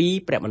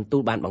2ព្រះបន្ទូ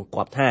លបានបង្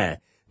គាប់ថា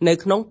នៅ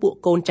ក្នុងពួក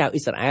កូនចៅ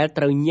អ៊ីស្រាអែល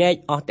ត្រូវញែក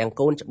អស់ទាំង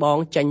កូនច្បង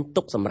ចេញ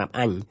ទុកសម្រាប់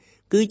អញ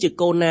គឺជា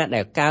កូនណា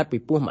ដែលកើតពី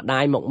ពោះម្ដា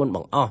យមកមុនប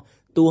ង្អស់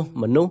ទោះ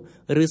មនុស្ស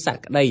ឬសត្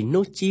វក្តី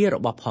នោះជារ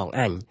បស់ផង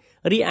អញ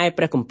រីឯ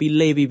ព្រះគម្ពីរ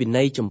លេវីវិ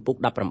ន័យជំពូក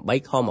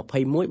18ខ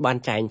21បាន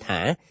ចែងថា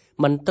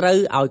មិនត្រូវ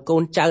ឲ្យកូ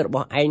នចៅរប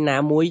ស់ឯងណា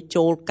មួយ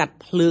ចូលកាត់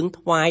ភ្លើង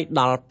ថ្វាយ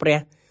ដល់ព្រះ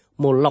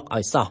មូឡុក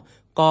ឲ្យសោះ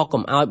ក៏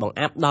កុំឲ្យបង្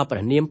អាប់ដល់ព្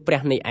រះនាមព្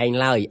រះនៃឯង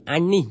ឡើយអ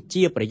ញនេះ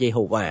ជាព្រះយេ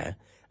ហូវ៉ា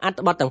អត្ថ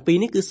បទទាំងពីរ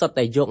នេះគឺសុទ្ធ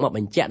តែយកមកប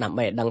ញ្ជាក់ដើម្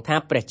បីឲ្យដឹងថា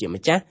ព្រះជា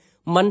ម្ចាស់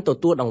មិនទ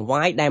ទួលដង្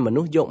វាយដែលម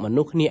នុស្សយកម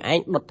នុស្សគ្នាឯង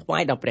ដុតថ្វា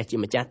យដល់ព្រះជា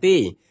ម្ចាស់ទេ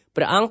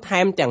ព្រះអង្គថែ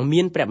មទាំង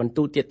មានព្រះបន្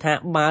ទូលទៀតថា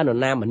បើនរ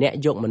ណាម្នាក់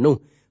យកមនុស្ស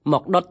ម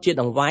កដុតជា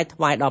ដង្វាយថ្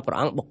វាយដល់ព្រះ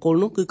អង្គបុគ្គល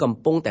នោះគឺកំ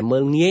ពុងតែមើ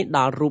លងាយដ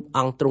ល់រូបអ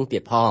ង្គទ្រង់ទៀ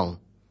តផង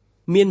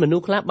មានមនុ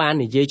ស្សខ្លះបាន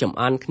និយាយចំ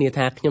អន់គ្នា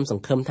ថាខ្ញុំស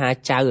ង្ឃឹមថា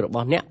ចៅរប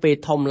ស់អ្នកពេល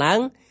ធំឡើង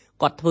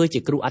គាត់ធ្វើជា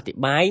គ្រូអធិ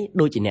បាយ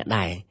ដូចជាអ្នក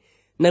ដែរ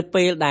នៅ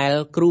ពេលដែល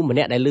គ្រូម្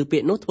នាក់ដែលឮពា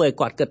ក្យនោះធ្វើឲ្យ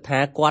គាត់គិតថា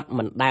គាត់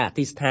មិនដែលអ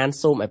ធិស្ឋាន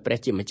សូមឲ្យព្រះ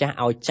ជាម្ចាស់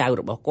ឲ្យចៅ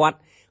របស់គាត់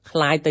ค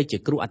ล้ายទៅជា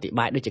គ្រូអធិ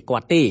បាយដូចជាគា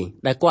ត់ទេ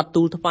ដែលគាត់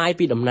ទូលថ្វាយ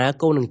ពីដំណើរ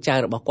កូននិងចៅ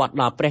របស់គាត់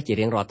ដល់ព្រះជា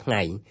រៀងរាល់ថ្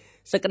ងៃ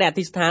សេចក្តីអ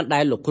ធិស្ឋានដែ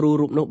លលោកគ្រូ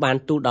រូបនោះបាន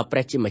ទូលដល់ព្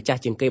រះជាម្ចាស់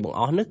ជាងគេបង្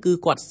អស់នោះគឺ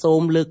គាត់សូ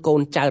មលើកកូ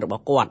នចៅរប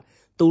ស់គាត់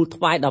ទូល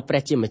ថ្វាយដល់ព្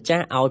រះជាម្ចា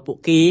ស់ឲ្យពួក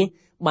គេ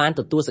បាន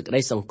ទទួលសេចក្តី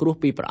សង្គ្រោះ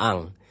ពីព្រះអង្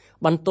គ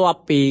បន្ទាប់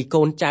ពី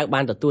កូនចៅ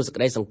បានទទួលសេច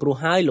ក្តីសង្គ្រោះ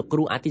ហើយលោកគ្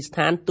រូអធិស្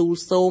ឋានទូល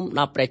សូមដ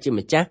ល់ព្រះជា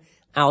ម្ចាស់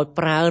ឲ្យ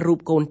ប្រើរូប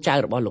កូនចៅ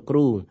របស់លោកគ្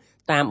រូ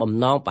តាមបំ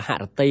ណងបហ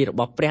រតីរប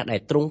ស់ព្រះដែល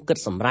ទ្រង់គិត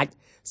សម្រេច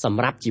ស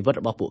ម្រាប់ជីវិត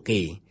របស់ពួកគេ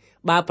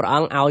បើព្រះអ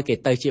ង្គឲ្យគេ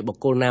ទៅជាបុ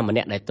គ្គលណាម្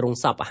នាក់ដែលទ្រង់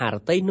សពបហរ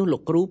តីនោះលោ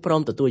កគ្រូព្រ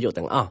មទទួលយក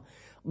ទាំងអស់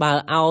បើ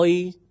ឲ្យ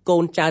កូ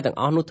នចៅទាំង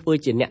អស់នោះធ្វើ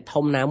ជាអ្នក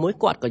ធំណាមួយ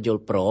គាត់ក៏យ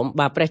ល់ព្រម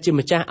បើព្រះជា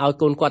ម្ចាស់ឲ្យ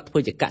កូនគាត់ធ្វើ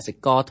ជាកសិ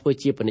ករធ្វើ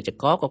ជាពាណិជ្ជ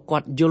ករក៏គា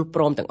ត់យល់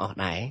ព្រមទាំងអស់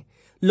ដែរ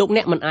លោក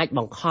អ្នកមិនអាចប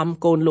ង្ខំ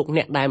កូនលោក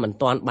អ្នកដែលមិន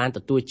ទាន់បានទ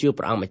ទួលជឿ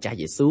ព្រះអង្គម្ចាស់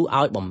យេស៊ូវ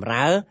ឲ្យបម្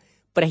រើ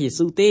ព្រះយេ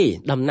ស៊ូវទេ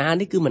ដំណើរ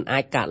នេះគឺមិនអា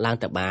ចកើតឡើង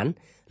ទៅបាន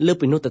លើ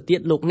ពីនោះទៅទៀត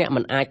លោកអ្នក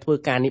មិនអាចធ្វើ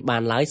ការនេះបា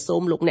នឡើយសូ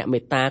មលោកអ្នកមេ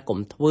ត្តាកុំ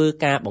ធ្វើ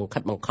ការបង្ខិ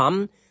តបង្ខំ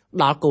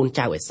ដល់កូន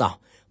ចៅឲ្យសោះ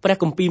ព្រះ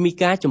គម្ពីរមី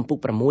កាចំពុក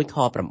6ខ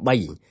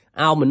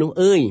8 អោមនុស្ស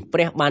អើយព្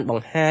រះបានប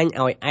ង្ហាញ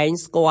ឲ្យឯង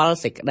ស្គាល់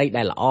សេចក្តី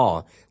ដែលល្អ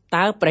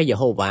តើព្រះយេ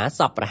ហូវ៉ា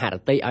សពប្រហារ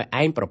តីឲ្យ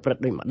ឯងប្រព្រឹត្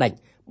តដូចម្ដេច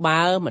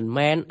បើមិន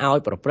មែនឲ្យ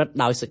ប្រព្រឹត្ត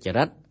ដោយសុច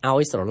រិតឲ្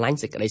យស្រឡាញ់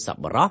សេចក្តីស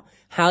ប្បុរស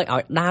ហើយឲ្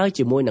យដើរ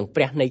ជាមួយនឹង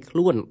ព្រះនៃខ្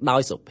លួនដោ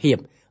យសុភាព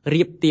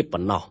រៀបទៀបប៉ុ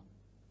ណ្ណោះ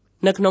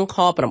នៅក្នុងខ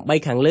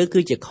8ខាងលើគឺ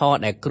ជាខ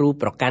ដែលគ្រូ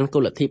ប្រកាន់គុ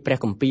លធិព្រះ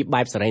គម្ពីរ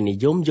បែបសេរីនិ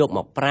យមយកម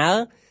កប្រើ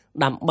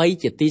ដើម្បី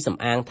ជាទីសំ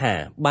អាងថា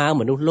បើ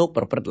មនុស្សលោក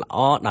ប្រព្រឹត្តល្អ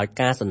ដោយ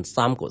ការសន្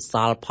សំកុស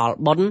លផល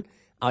បុណ្យ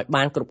ឲ្យ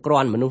បានគ្រប់គ្រា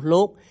ន់មនុស្ស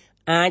លោក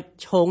អាច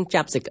ឈោង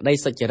ចាប់សេចក្តី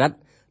សុចរិត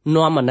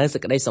នាំមកនូវសេ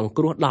ចក្តីសង្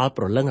គ្រោះដល់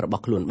ព្រលឹងរប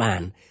ស់ខ្លួនបា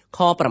នខ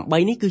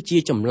8នេះគឺជា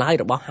ចម្លើយ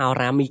របស់ហោ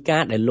រាមីកា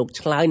ដែលលោក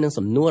ឆ្លើយនឹង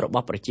សំណួររប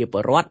ស់ប្រជាព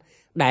លរដ្ឋ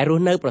ដែលរ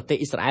ស់នៅប្រទេស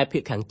អ៊ីស្រាអែលភា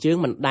គខាងជើង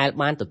មិនដែល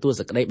បានទទួល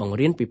សេចក្តីបង្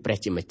រៀនពីព្រះ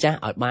ជាម្ចាស់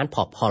ឲ្យបាន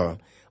ផុសផុល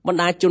បណ្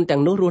ដាជនទាំ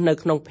ងនោះរស់នៅ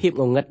ក្នុងភាព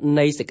ងងឹត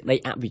នៃសេចក្តី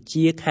អវិជ្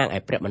ជាខាងឯ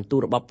ព្រះបន្ទូល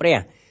របស់ព្រះ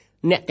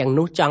អ្នកទាំង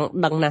នោះចង់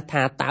ដឹងណាស់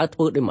ថាតើធ្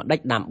វើដូចម្ដេច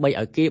ដើម្បី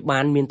ឲ្យគេបា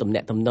នមានទំនា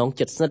ក់ទំនង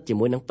ជិតស្និទ្ធជា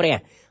មួយនឹងព្រះ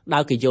ដោ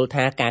យគេយល់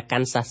ថាការកា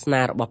ន់សាស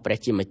នារបស់ព្រះ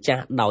ជាម្ចា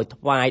ស់ដោយ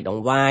ថ្វាយដ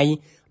ង្វាយ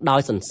ដោ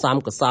យសន្សំ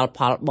កុសលផ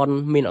លបុណ្យ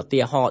មានឧ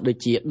ទាហរណ៍ដូច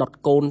ជាដុត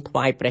កូនថ្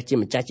វាយព្រះជា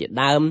ម្ចាស់ជា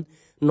ដើម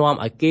នាំ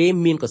ឲ្យគេ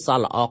មានកុសល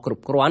ល្អគ្រ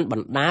ប់គ្រាន់ប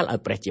ណ្ដាលឲ្យ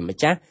ព្រះជាម្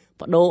ចាស់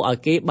បដូរឲ្យ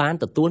គេបាន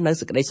ទទួលនៅ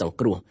សេចក្តីសង្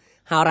គ្រោះ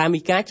ហោរាមី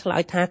កាឆ្លើ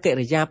យថាកិ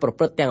រិយាប្រ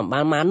ព្រឹត្តទាំង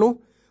បានមកនោះ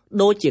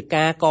ដូចជា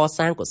ការក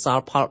សាងកុសល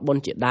ផលបុណ្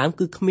យជាដើម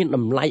គឺគ្មានត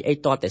ម្លៃអី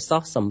ទាល់តែ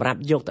សោះសម្រាប់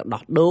យកទៅ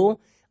ដោះដូរ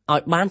ឲ្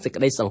យបានសេច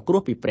ក្តីសង្គ្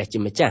រោះពីព្រះជា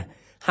ម្ចាស់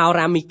ហោ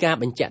រាមីកា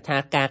បញ្ជាក់ថា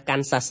ការកា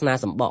ន់សាសនា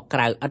សម្បកក្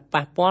រៅឥត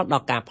ប៉ះពាល់ដ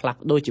ល់ការផ្លាស់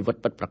ប្ដូរជីវិត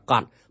ពិតប្រាក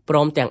ដព្រ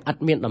មទាំងឥត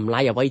មានតម្លៃ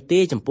អ្វីទេ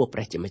ចំពោះព្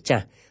រះជាម្ចា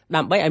ស់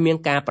ដើម្បីឲ្យមាន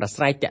ការប្រ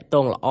ស្រ័យតាក់ទ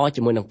ងល្អ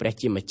ជាមួយនឹងព្រះ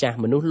ជាម្ចាស់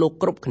មនុស្សលោក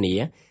គ្រប់គ្នា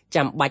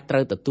ចាំបាច់ត្រូ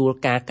វទទួល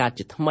ការកើត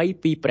ជាថ្មី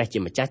ពីព្រះជា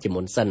ម្ចាស់ជា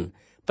មុនសិន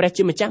ព្រះ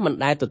ជាម្ចាស់មិន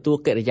ដែលទទួល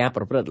កិរិយា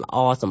ប្រព្រឹត្តល្អ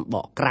សម្ប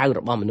កក្រៅរ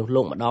បស់មនុស្ស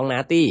លោកម្ដងណា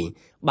ទេ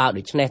បើ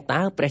ដូច្នេះ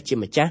តើព្រះជា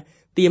ម្ចាស់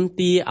ទាម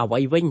ទារអ្វី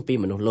វិញពី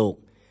មនុស្សលោក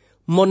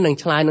មុននឹង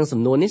ឆ្លើយនឹង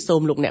សំណួរនេះសូ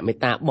មលោកអ្នកមេ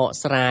ត្តាបក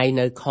ស្រាយ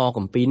នៅខគ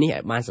ម្ពីរនេះឲ្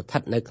យបានស្ថិ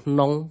តនៅក្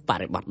នុងប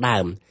រិបទដើ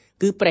ម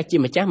គឺព្រះជា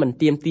ម្ចាស់មិន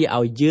ទាមទារ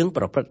ឲ្យយើង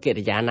ប្រព្រឹត្តកិ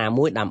រិយាណា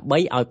មួយដើម្បី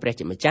ឲ្យព្រះ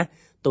ជាម្ចាស់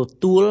ទ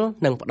ទួល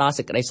និងផ្ដល់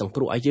សេចក្តីសង្គ្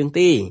រោះឲ្យយើង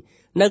ទេ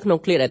នៅក្នុង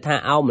ឃ្លាដែលថា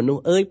អោមនុស្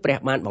សអើយព្រះ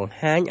បានបង្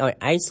ហាញឲ្យ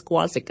ឯងស្គា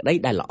ល់សេចក្តី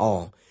ដែលល្អ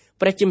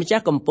ព្រះជាម្ចា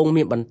ស់កំពុង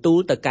មានបន្ទូល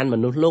ទៅកាន់ម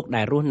នុស្សលោក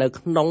ដែលរស់នៅ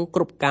ក្នុងគ្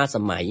រប់កាលស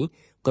ម័យ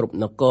គ្រប់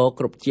នគរ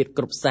គ្រប់ជាតិ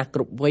គ្រប់សាសគ្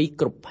រប់វ័យ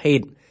គ្រប់ភេ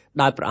ទ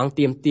ដោយព្រះអង្គ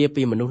ទាមទារ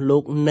ពីមនុស្សលោ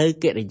កនៅ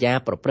កិរិយា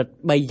ប្រព្រឹត្ត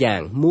3យ៉ា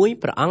ង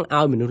1ព្រះអង្គ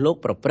ឲ្យមនុស្សលោក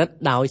ប្រព្រឹត្ត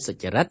ដោយសុ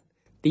ចរិត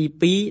ទី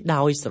2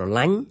ដោយស្រ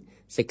ឡាញ់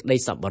សេចក្តី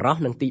សប្បុរស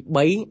និងទី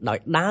3ដោយ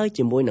ដើរ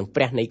ជាមួយនឹង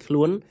ព្រះនៃខ្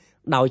លួន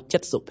ដោយចិ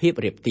ត្តសុភាព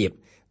រៀបទៀប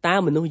តើ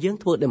មនុស្សយើង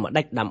ធ្វើដូចម្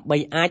ដេចដើម្បី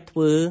អាចធ្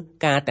វើ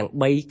ការទាំង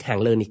3ខាង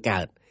លើនេះកើ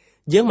ត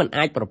យើងមិន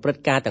អាចប្រព្រឹត្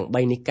តការទាំង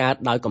3នេះកើត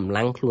ដោយកម្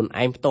លាំងខ្លួន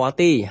ឯងផ្ទាល់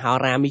ទេហោ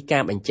រាមីកា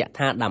បញ្ជាក់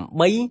ថាដើម្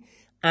បី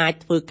អាច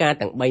ធ្វើការ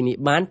ទាំង3នេះ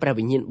បានព្រះ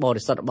វិញ្ញាណប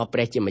រិសុទ្ធរបស់ព្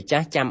រះជាម្ចា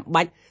ស់ចាំ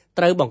បាច់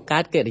ត្រូវបង្កើ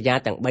តកិរិយា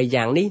ទាំង3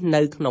យ៉ាងនេះ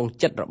នៅក្នុង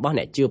ចិត្តរបស់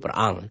អ្នកជឿព្រះ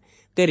អង្គ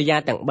កិរិយា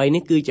ទាំង3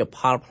នេះគឺជាផ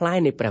លផ្លែ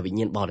នៃព្រះវិញ្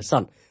ញាណបរិសុ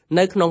ទ្ធ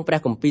នៅក្នុងព្រះ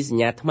គម្ពីរស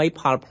ញ្ញាថ្មី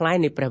ផលផ្លែ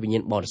នៃព្រះវិញ្ញា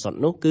ណបរិសុទ្ធ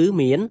នោះគឺ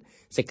មាន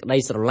សេចក្តី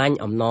ស្រឡាញ់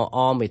អំណរអ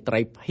រមេត្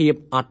រីភាព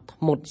អត់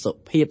ធ្មត់សុ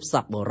ភាពស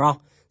ប្បុរស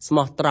ស្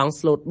មោះត្រង់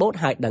ស្លូតបូត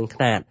ហើយដឹង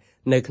ខ្នាត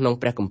នៅក្នុង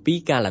ព្រះគម្ពីរ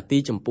កាឡាទី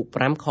ចំពុក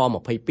5ខ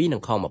22និ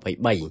ងខ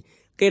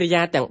23កិរិ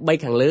យាទាំង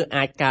3ខាងលើ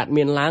អាចកើត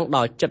មានឡើង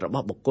ដោយចិត្តរប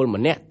ស់បុគ្គល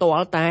ម្នាក់ទា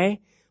ល់តែ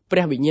ព្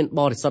រះវិញ្ញាណ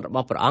បរិសុទ្ធរប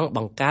ស់ព្រះអង្គប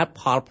ង្កើត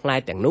ផលផ្លែ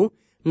ទាំងនោះ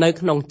នៅ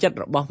ក្នុងចិត្ត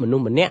របស់មនុ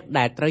ស្សម្នាក់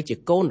ដែលត្រូវជា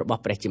កូនរប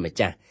ស់ព្រះជាម្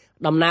ចាស់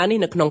ដំណើរនេះ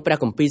នៅក្នុងព្រះ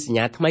គម្ពីរសញ្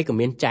ញាថ្មីក៏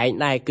មានចែង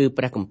ដែរគឺ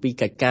ព្រះគម្ពីរ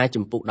កិច្ចការ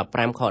ចំពុក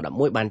15ខ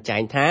11បានចែ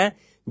ងថា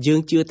យើង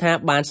ជឿថា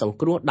បានសង្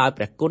គ្រោះដោយ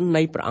ព្រះគុណ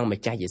នៃព្រះអង្គ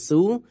ម្ចាស់យេ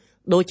ស៊ូវ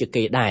ដូចជា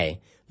គេដែរ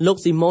លោក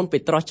ស៊ីម៉ូនពេ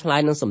ត្រុសឆ្លើ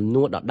យនឹងសំ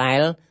ណួរដដែ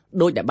ល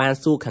ដោយដែលបាន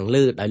សួរខាង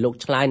លើដោយលោក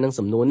ឆ្លើយនឹង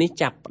សំណួរនេះ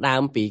ចាប់ផ្ដើ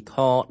មពីខ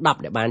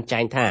10ដែលបានចែ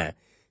ងថា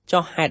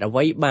ចុះហេតុអ្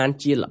វីបាន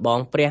ជាលបង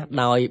ព្រះ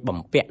ដោយបំ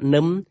ពាក់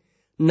នឹម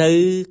នៅ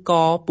ក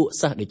ពួក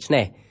សិស្សដូច្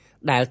នេះ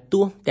ដែល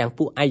ទោះទាំង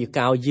ពួកអាយ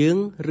កោយើង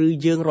ឬ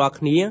យើងរាល់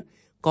គ្នា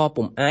ក៏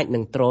ពុំអាចនឹ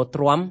ងទ្រ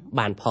ទ្រាំ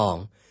បានផង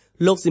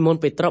លោកស៊ីម៉ូន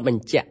ពេត្រុសប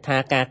ញ្ជាក់ថា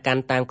ការកា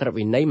ន់តាមក្រឹត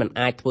វិន័យមិន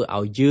អាចធ្វើ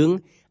ឲ្យយើង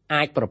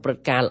អាចប្រព្រឹត្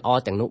តការល្អ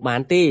ទាំងនោះបា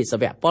នទេសា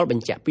វកប៉ុលប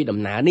ញ្ជាក់ពីដំ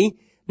ណើរនេះ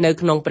នៅ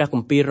ក្នុងព្រះគ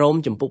ម្ពីររ៉ូម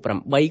ចំពុក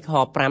8ខ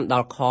5ដ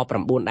ល់ខ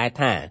9ដែរ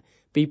ថា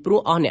ពីព្រោះ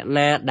អស់អ្នក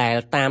ណាដែល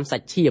តាមសា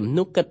ច់ឈាម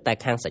នោះគិតតែ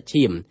ខាងសាច់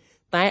ឈាម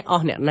តែអ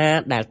ស់អ្នកណា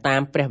ដែលតា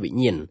មព្រះវិញ្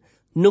ញាណ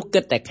នោះគិ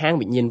តតែខាង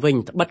វិញ្ញាណវិញ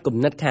ត្បិតគំ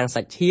និតខាង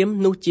សាច់ឈាម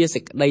នោះជាសេ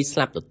ចក្តីស្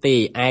លាប់ទទេ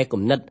ឯ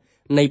គំនិត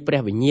នៃព្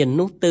រះវិញ្ញាណ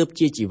នោះទើប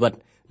ជាជីវិត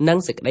និង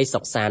សេចក្តីសុ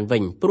ខសាន្តវិ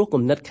ញព្រោះ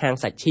គំនិតខាង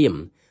សាច់ឈាម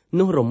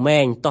នោះរមែ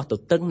ងទាស់ទ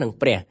ទឹងនឹង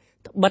ព្រះ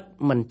ត្បិត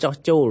មិនចោះ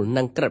ចូល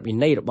នឹងក្រឹតវិ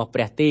ន័យរបស់ព្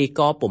រះទេ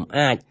ក៏ពុំ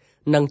អាច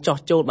នឹងចោះ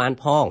ចូលបាន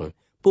ផង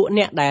ពួក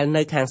អ្នកដែល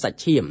នៅខាងសាច់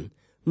ឈាម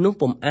នោះ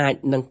ពុំអាច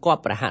នឹងគប់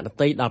ប្រហារ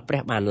តីដល់ព្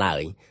រះបានឡើ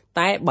យ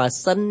តែបើ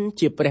សិន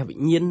ជាព្រះវិ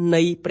ញ្ញាណ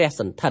នៃព្រះ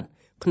សន្ធិដ្ឋ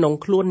ក្នុង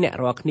ខ្លួនអ្នក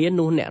រាល់គ្នា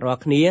នោះអ្នករា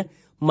ល់គ្នា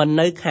មិន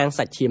នៅខាង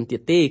សាច់ឈាមទៀ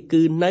តទេ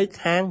គឺនៅ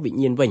ខាងវិ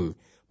ញ្ញាណវិញ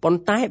ប៉ុ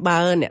ន្តែបើ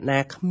អ្នកណា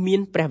គ្មា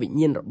នព្រះវិញ្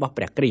ញាណរបស់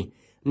ព្រះគ្រីស្ទ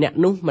អ្នក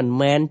នោះមិន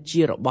មែន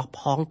ជារបស់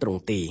ផងទ្រ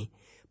ង់ទេ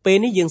ពេល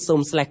នេះយើងសូម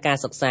ស្លេះការ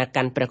សិក្សា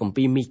កាន់ព្រះគម្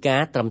ពីរមីកា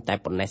ត្រឹមតែ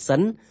ប៉ុណ្ណេះសិ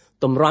ន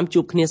ទម្រាំ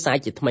ជួបគ្នាសាយ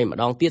ជាថ្មីម្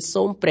ដងទៀត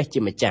សូមព្រះជា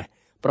ម្ចាស់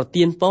ប្រ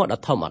ទានពរដ៏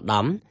ធំឧត្ត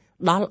ម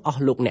ដល់អ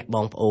ស់លោកអ្នកប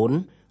ងប្អូន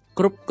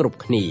គ្រប់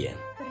គ្នា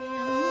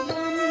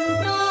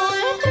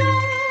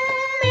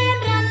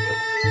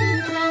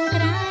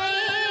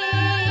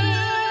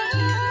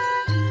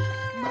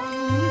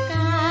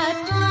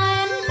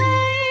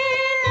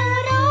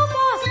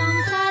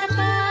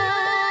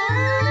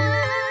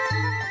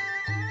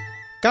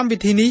កម្មវិ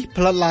ធីនេះ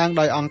ផ្លាត់ឡើង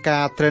ដោយអង្គកា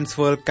រ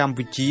Transworld កម្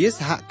ពុជាស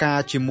ហការ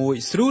ជាមួយ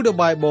Through the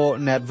Bible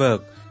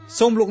Network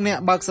សូមលោកអ្នក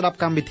បើកស្ដាប់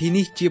កម្មវិធី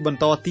នេះជាបន្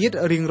តទៀត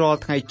រៀងរាល់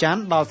ថ្ងៃច័ន្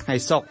ទដល់ថ្ងៃ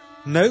សុក្រ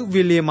នៅ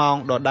វេលាម៉ោង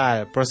ដដែល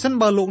ប្រសិន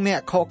បើលោកអ្នក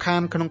ខកខា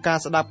នក្នុងការ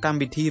ស្ដាប់កម្ម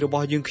វិធីរប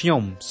ស់យើងខ្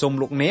ញុំសូម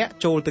លោកអ្នក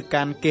ចូលទៅ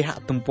កាន់គេហ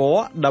ទំព័រ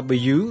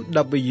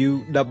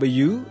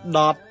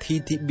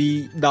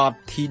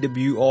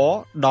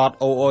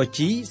www.ttb.twr.org/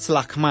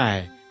 ខ្មែរ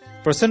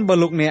ប្រសិនបើ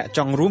លោកអ្នកច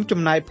ង់រួម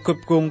ចំណែកផ្គ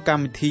ត់ផ្គង់កម្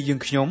មវិធីយើង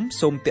ខ្ញុំ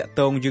សូមតាក់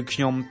ទងយើងខ្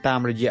ញុំតាម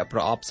រយៈប្រ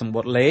អប់សម្ប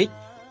ត្តិលេខ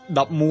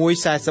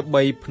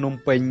1143ភ្នំ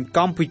ពេញក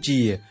ម្ពុ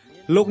ជា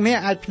លោកអ្នក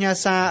អាចផ្ញើ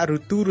សារឬ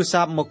ទូរ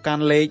ស័ព្ទមកកា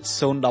ន់លេខ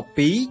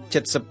012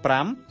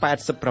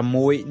 75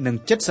 86 និង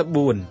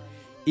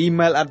 74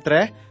 Email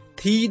address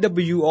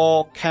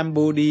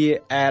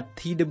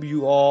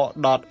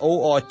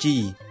twrcambodia@twr.org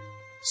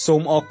សូ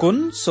មអរគុណ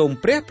សូម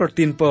ព្រះប្រ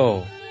ទានពរ